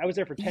being at MTV. I was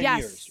there for 10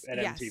 years at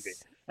MTV.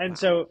 And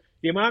so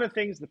the amount of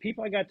things, the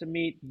people I got to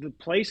meet, the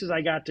places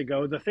I got to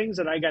go, the things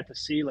that I got to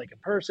see like in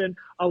person,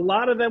 a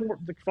lot of them were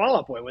the Fall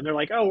Out Boy when they're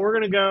like, oh, we're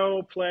going to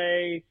go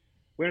play,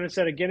 we're going to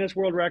set a Guinness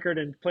World Record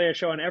and play a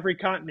show on every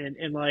continent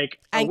in like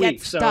a week.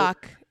 Get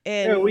stuck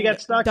we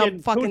got stuck the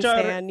in fucking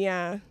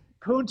stand,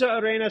 Punta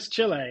Arenas,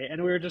 Chile,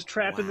 and we were just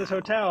trapped in this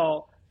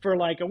hotel for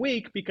like a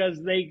week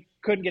because they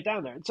couldn't get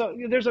down there. And so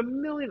there's a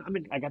million. I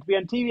mean, I got to be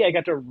on TV. I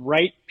got to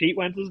write Pete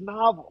Wentz's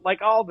novel,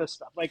 like all this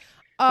stuff. Like,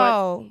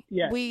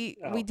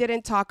 we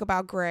didn't talk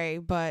about Gray,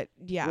 but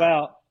yeah.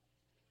 Well,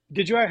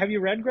 have you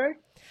read Gray?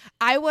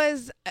 I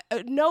was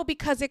no,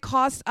 because it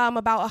cost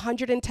about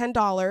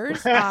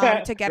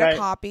 $110 to get a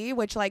copy,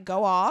 which like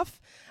go off.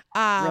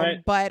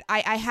 But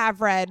I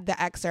have read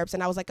the excerpts,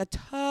 and I was like a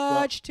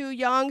touch too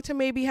young to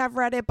maybe have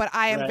read it, but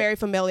I am very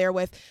familiar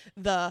with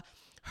the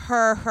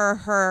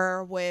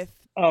her with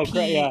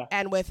Pete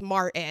and with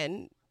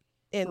Martin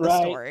in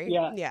the story.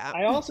 Yeah.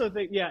 I also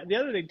think, the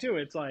other thing too,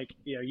 it's like,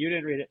 you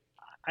didn't read it.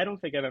 I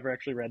don't think I've ever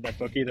actually read that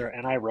book either,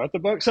 and I wrote the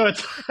book, so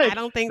it's like, I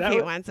don't think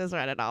Pete Wentz has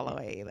read it all the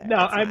way either. No,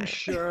 I'm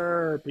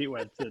sure Pete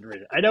Wentz didn't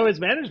read it. I know his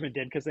management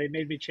did because they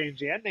made me change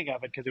the ending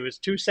of it because it was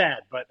too sad.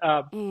 But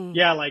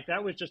like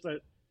that was just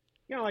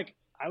like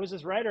I was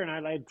this writer and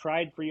I had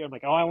tried for you. I'm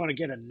like, I want to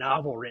get a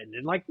novel written,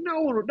 and like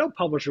no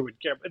publisher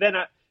would care. But then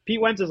Pete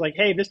Wentz is like,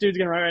 hey, this dude's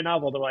gonna write a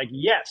novel. They're like,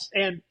 yes.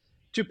 And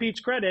to Pete's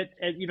credit,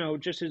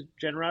 and just his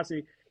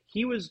generosity,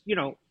 he was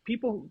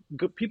people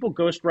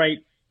ghostwrite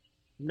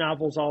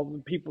novels,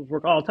 people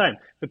work all the time,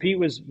 but Pete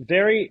was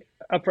very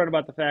upfront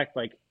about the fact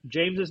like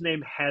James's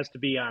name has to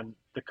be on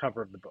the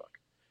cover of the book,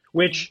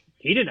 which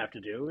he didn't have to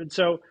do. And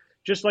so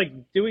just like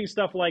doing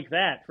stuff like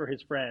that for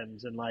his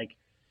friends and like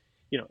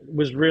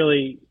was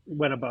really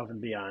went above and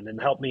beyond and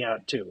helped me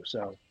out too.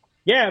 So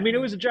I mean,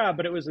 it was a job,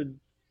 but it was a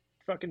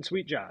fucking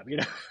sweet job,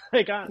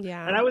 like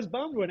and I was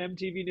bummed when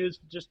MTV News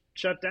just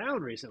shut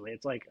down recently.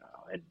 It's like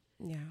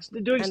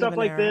doing stuff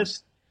like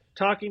this,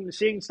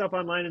 seeing stuff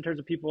online in terms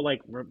of people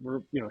like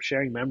we're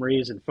sharing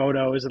memories and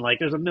photos, and like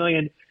there's a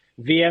million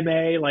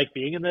VMA, like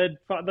being in the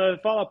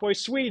Fall Out Boy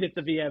suite at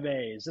the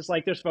VMAs. Just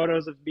like there's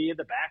photos of me in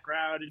the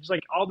background and just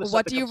like all this.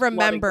 What do you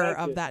remember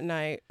of that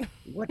night?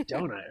 What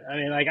don't I? I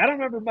mean, like I don't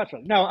remember much of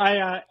it. No,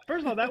 I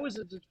first of all, that was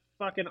a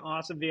fucking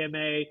awesome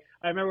VMA.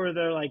 I remember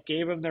they like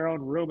gave them their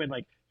own room and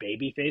like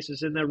Babyface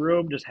is in the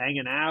room just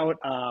hanging out.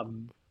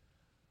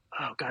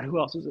 Oh God, who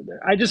else was in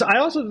there? I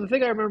also, the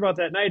thing I remember about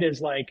that night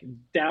is like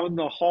down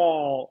the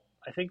hall,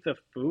 I think the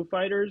Foo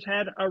Fighters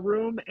had a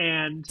room,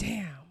 and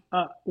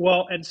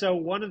and so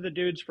one of the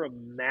dudes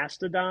from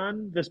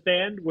Mastodon, this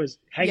band, was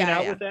hanging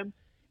out with them,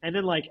 and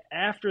then like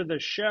after the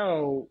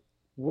show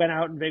went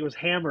out in Vegas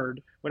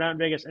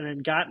and then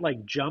got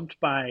like jumped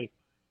by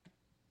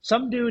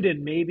some dude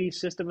in maybe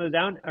System of a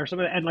Down or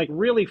something, and like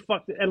really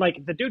fucked, and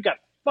like the dude got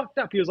fucked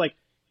up. He was like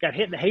got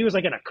hit. He was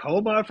like in a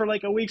coma for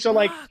like a week. So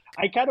like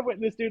I kind of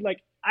went this dude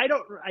like I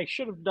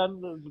should have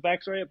done the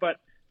backstory, but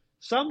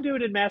some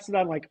dude in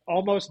Mastodon like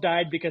almost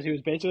died because he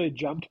was basically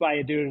jumped by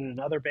a dude in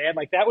another band.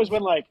 Like that was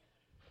when like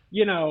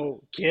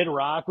Kid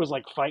Rock was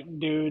like fighting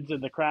dudes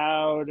in the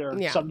crowd or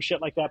some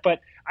shit like that. But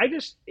I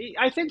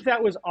think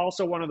that was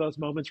also one of those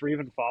moments where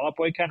even Fall Out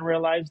Boy kind of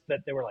realized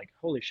that they were like,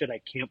 holy shit,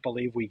 I can't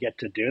believe we get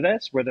to do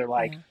this. Where they're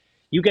like,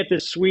 you get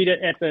this suite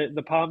at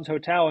the Palms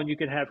Hotel, and you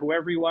can have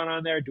whoever you want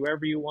on there, do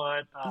whatever you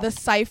want. The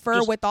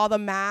Cypher with all the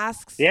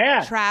masks.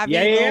 Travis,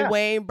 Lil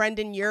Wayne,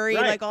 Brendan Urie,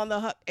 like on the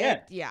hook.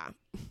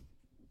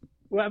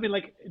 Well, I mean,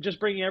 like just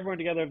bringing everyone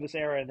together of this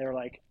era, and they're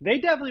like, they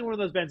definitely one of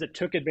those bands that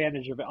took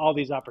advantage of all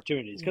these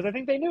opportunities because I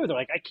think they knew they're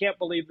like, I can't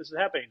believe this is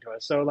happening to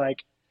us. So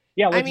like,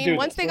 let's do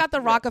once they got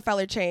the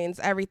Rockefeller chains,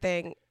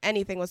 anything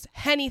was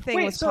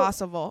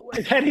possible.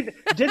 And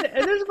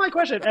this is my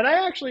question, and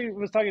I actually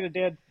was talking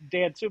to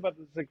Dan too about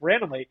this like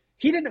randomly.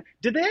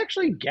 Did they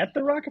actually get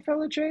the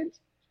Rockefeller chains?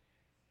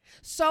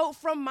 So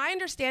from my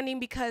understanding,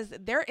 because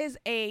there is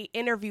a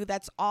interview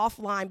that's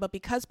offline, but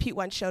because Pete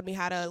Wentz showed me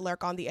how to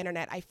lurk on the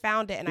internet, I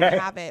found it and I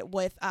have it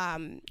with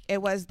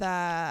it was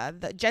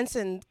the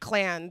Jensen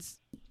Clans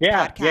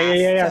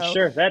podcast. So,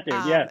 sure, that dude,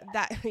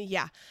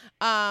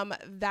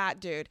 that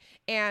dude,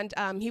 and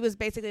he was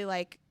basically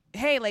like,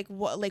 hey, like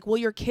will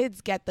your kids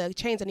get the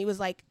chains? And he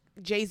was like,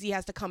 Jay-Z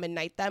has to come and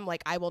knight them.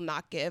 Like, I will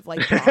not give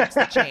like Bronx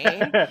the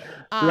chain.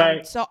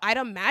 So I'd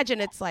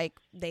imagine it's like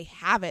they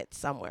have it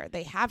somewhere.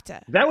 They have to.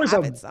 That was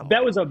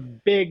a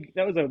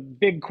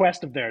big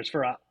quest of theirs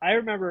I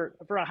remember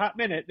for a hot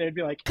minute they'd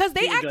be like, because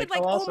they acted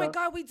like, oh my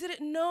God, we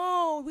didn't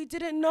know.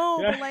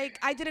 But like,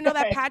 I didn't know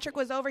that Patrick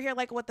was over here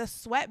like with a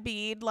sweat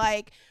bead,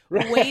 like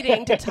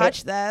waiting to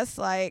touch this.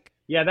 Like,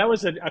 yeah, that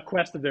was a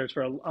quest of theirs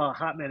for a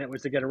hot minute,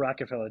 was to get a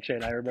Rockefeller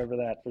chain. I remember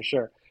that for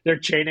sure. Their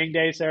chaining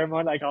day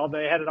ceremony, like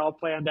they had it all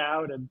planned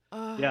out, and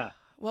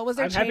what was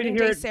their chaining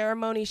day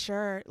ceremony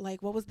shirt?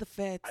 Like, what was the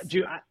fits?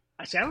 Dude,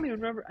 I don't even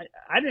remember.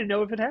 I didn't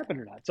know if it happened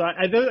or not. So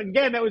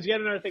again, that was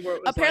yet another thing where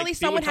it was apparently like,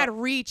 someone had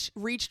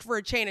reached for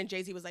a chain, and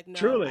Jay-Z was like, "No,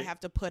 Truly. I have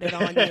to put it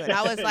on you." And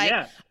I was like,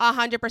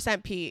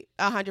 100% Pete,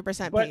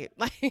 100%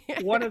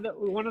 Pete. one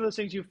of those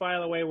things you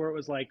file away where it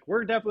was like,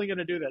 we're definitely going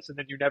to do this, and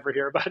then you never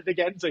hear about it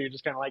again. So you're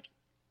just kind of like,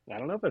 I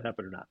don't know if it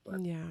happened or not.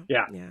 But yeah.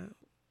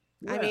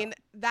 I mean,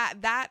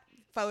 that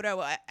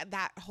photo,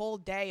 that whole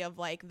day of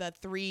like the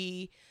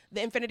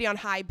Infinity on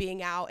High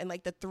being out, and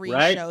like the 3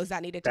 shows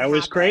that needed to happen. That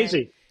was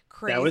crazy.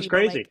 That was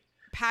crazy. Like,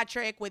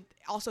 Patrick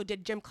also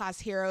did Gym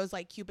Class Heroes,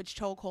 like Cupid's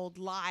Chokehold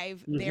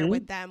live there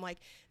with them. Like,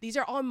 these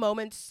are all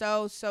moments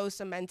so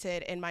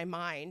cemented in my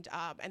mind.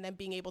 And then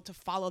being able to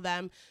follow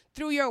them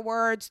through your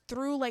words,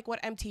 through like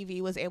what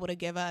MTV was able to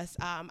give us,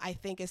 I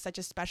think is such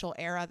a special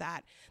era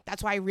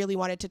that's why I really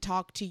wanted to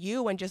talk to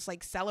you and just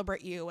like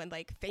celebrate you and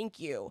like thank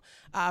you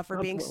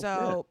for being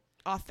so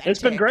authentic.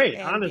 It's been great,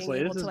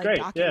 honestly. This is great.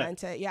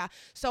 Document it. Yeah.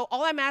 So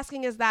all I'm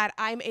asking is that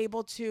I'm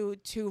able to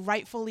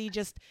rightfully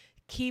just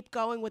keep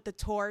going with the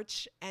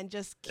torch and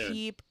just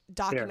keep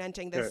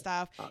documenting this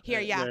stuff. Passing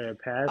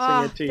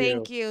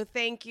it to you.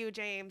 Thank you,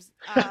 James.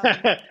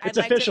 It's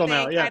official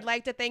now. Yeah. I'd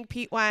like to thank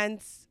Pete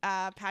Wentz,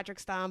 Patrick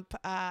Stump,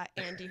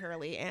 Andy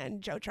Hurley,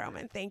 and Joe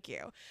Troman. Thank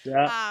you.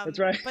 Yeah, that's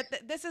right. But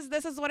this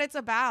is what it's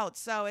about.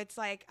 So it's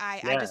like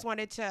I just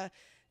wanted to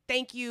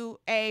thank you,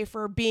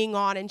 for being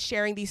on and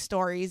sharing these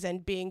stories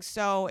and being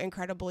so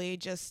incredibly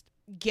just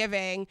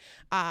giving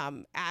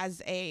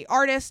as a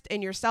artist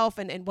and yourself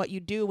and what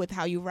you do with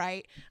how you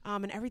write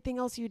and everything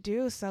else you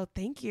do. So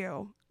thank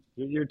you.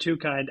 You're too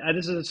kind.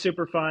 This is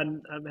super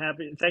fun. I'm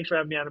happy. Thanks for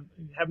having me on.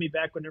 Have me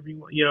back whenever you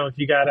want. If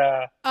you got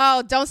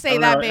don't say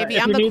that, baby.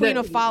 I'm the queen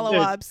of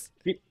follow-ups.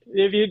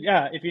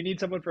 If you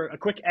need someone for a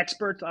quick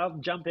expert, I'll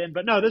jump in.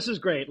 But no, this is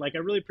great. Like, I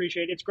really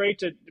appreciate it. It's great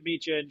to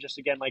meet you. And just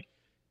again, like,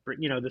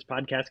 this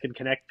podcast can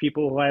connect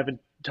people who I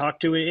haven't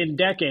talked to in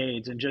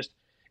decades, and just,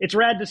 it's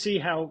rad to see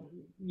how,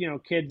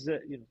 kids,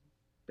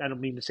 I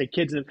don't mean to say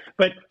kids,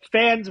 but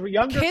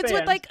younger kids fans.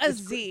 with like a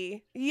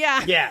Z.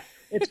 Yeah. Yeah.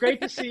 It's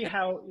great to see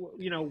how,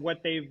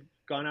 what they've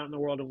gone out in the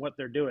world and what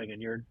they're doing.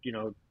 And you're,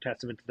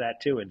 testament to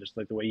that too. And just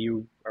like the way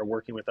you are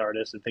working with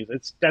artists and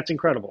things, that's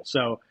incredible.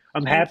 So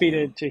I'm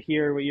happy to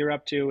hear what you're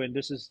up to. And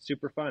this is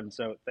super fun.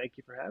 So thank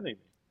you for having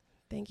me.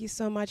 Thank you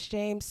so much,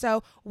 James.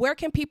 So where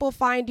can people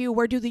find you?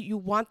 Where do you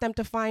want them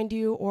to find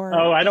you? Or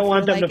I don't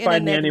want them to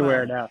find me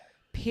anywhere now.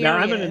 Period. No,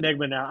 I'm an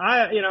enigma now.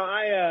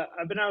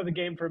 I've been out of the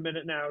game for a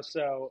minute now,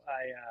 so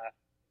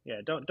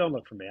don't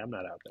look for me. I'm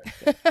not out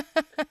there.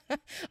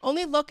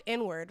 Only look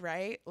inward,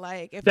 right?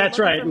 Like, if that's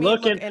right.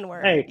 Look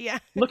inward. Hey,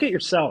 look at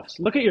yourselves.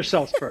 Look at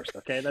yourselves first.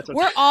 Okay, that's what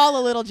we're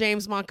all a little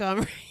James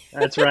Montgomery.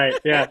 That's right.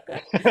 Yeah.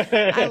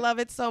 I love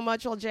it so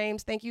much. Well,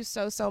 James, thank you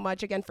so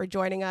much again for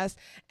joining us.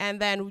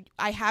 And then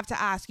I have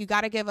to ask, you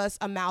got to give us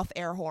a mouth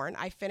air horn.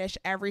 I finish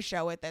every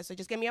show with this, so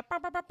just give me a pow,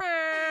 pow, pow,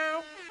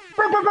 pow.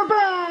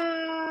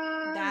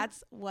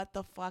 That's what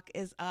the fuck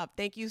is up.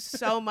 Thank you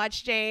so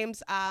much,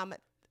 James.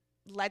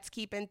 Let's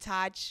keep in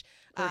touch.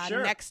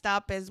 Sure. Next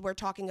up is we're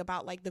talking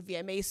about like the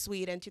VMA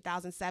suite in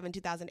 2007,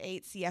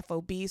 2008,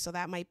 CFOB. So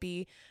that might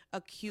be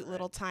a cute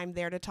little time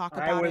there to talk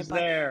about it. I was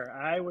there.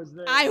 I was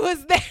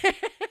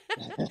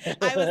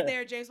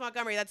there. James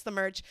Montgomery. That's the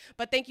merch.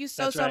 But thank you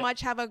so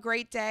much. Have a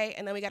great day.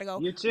 And then we got to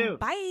go. You too.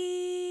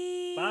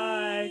 Bye.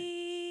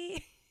 Bye.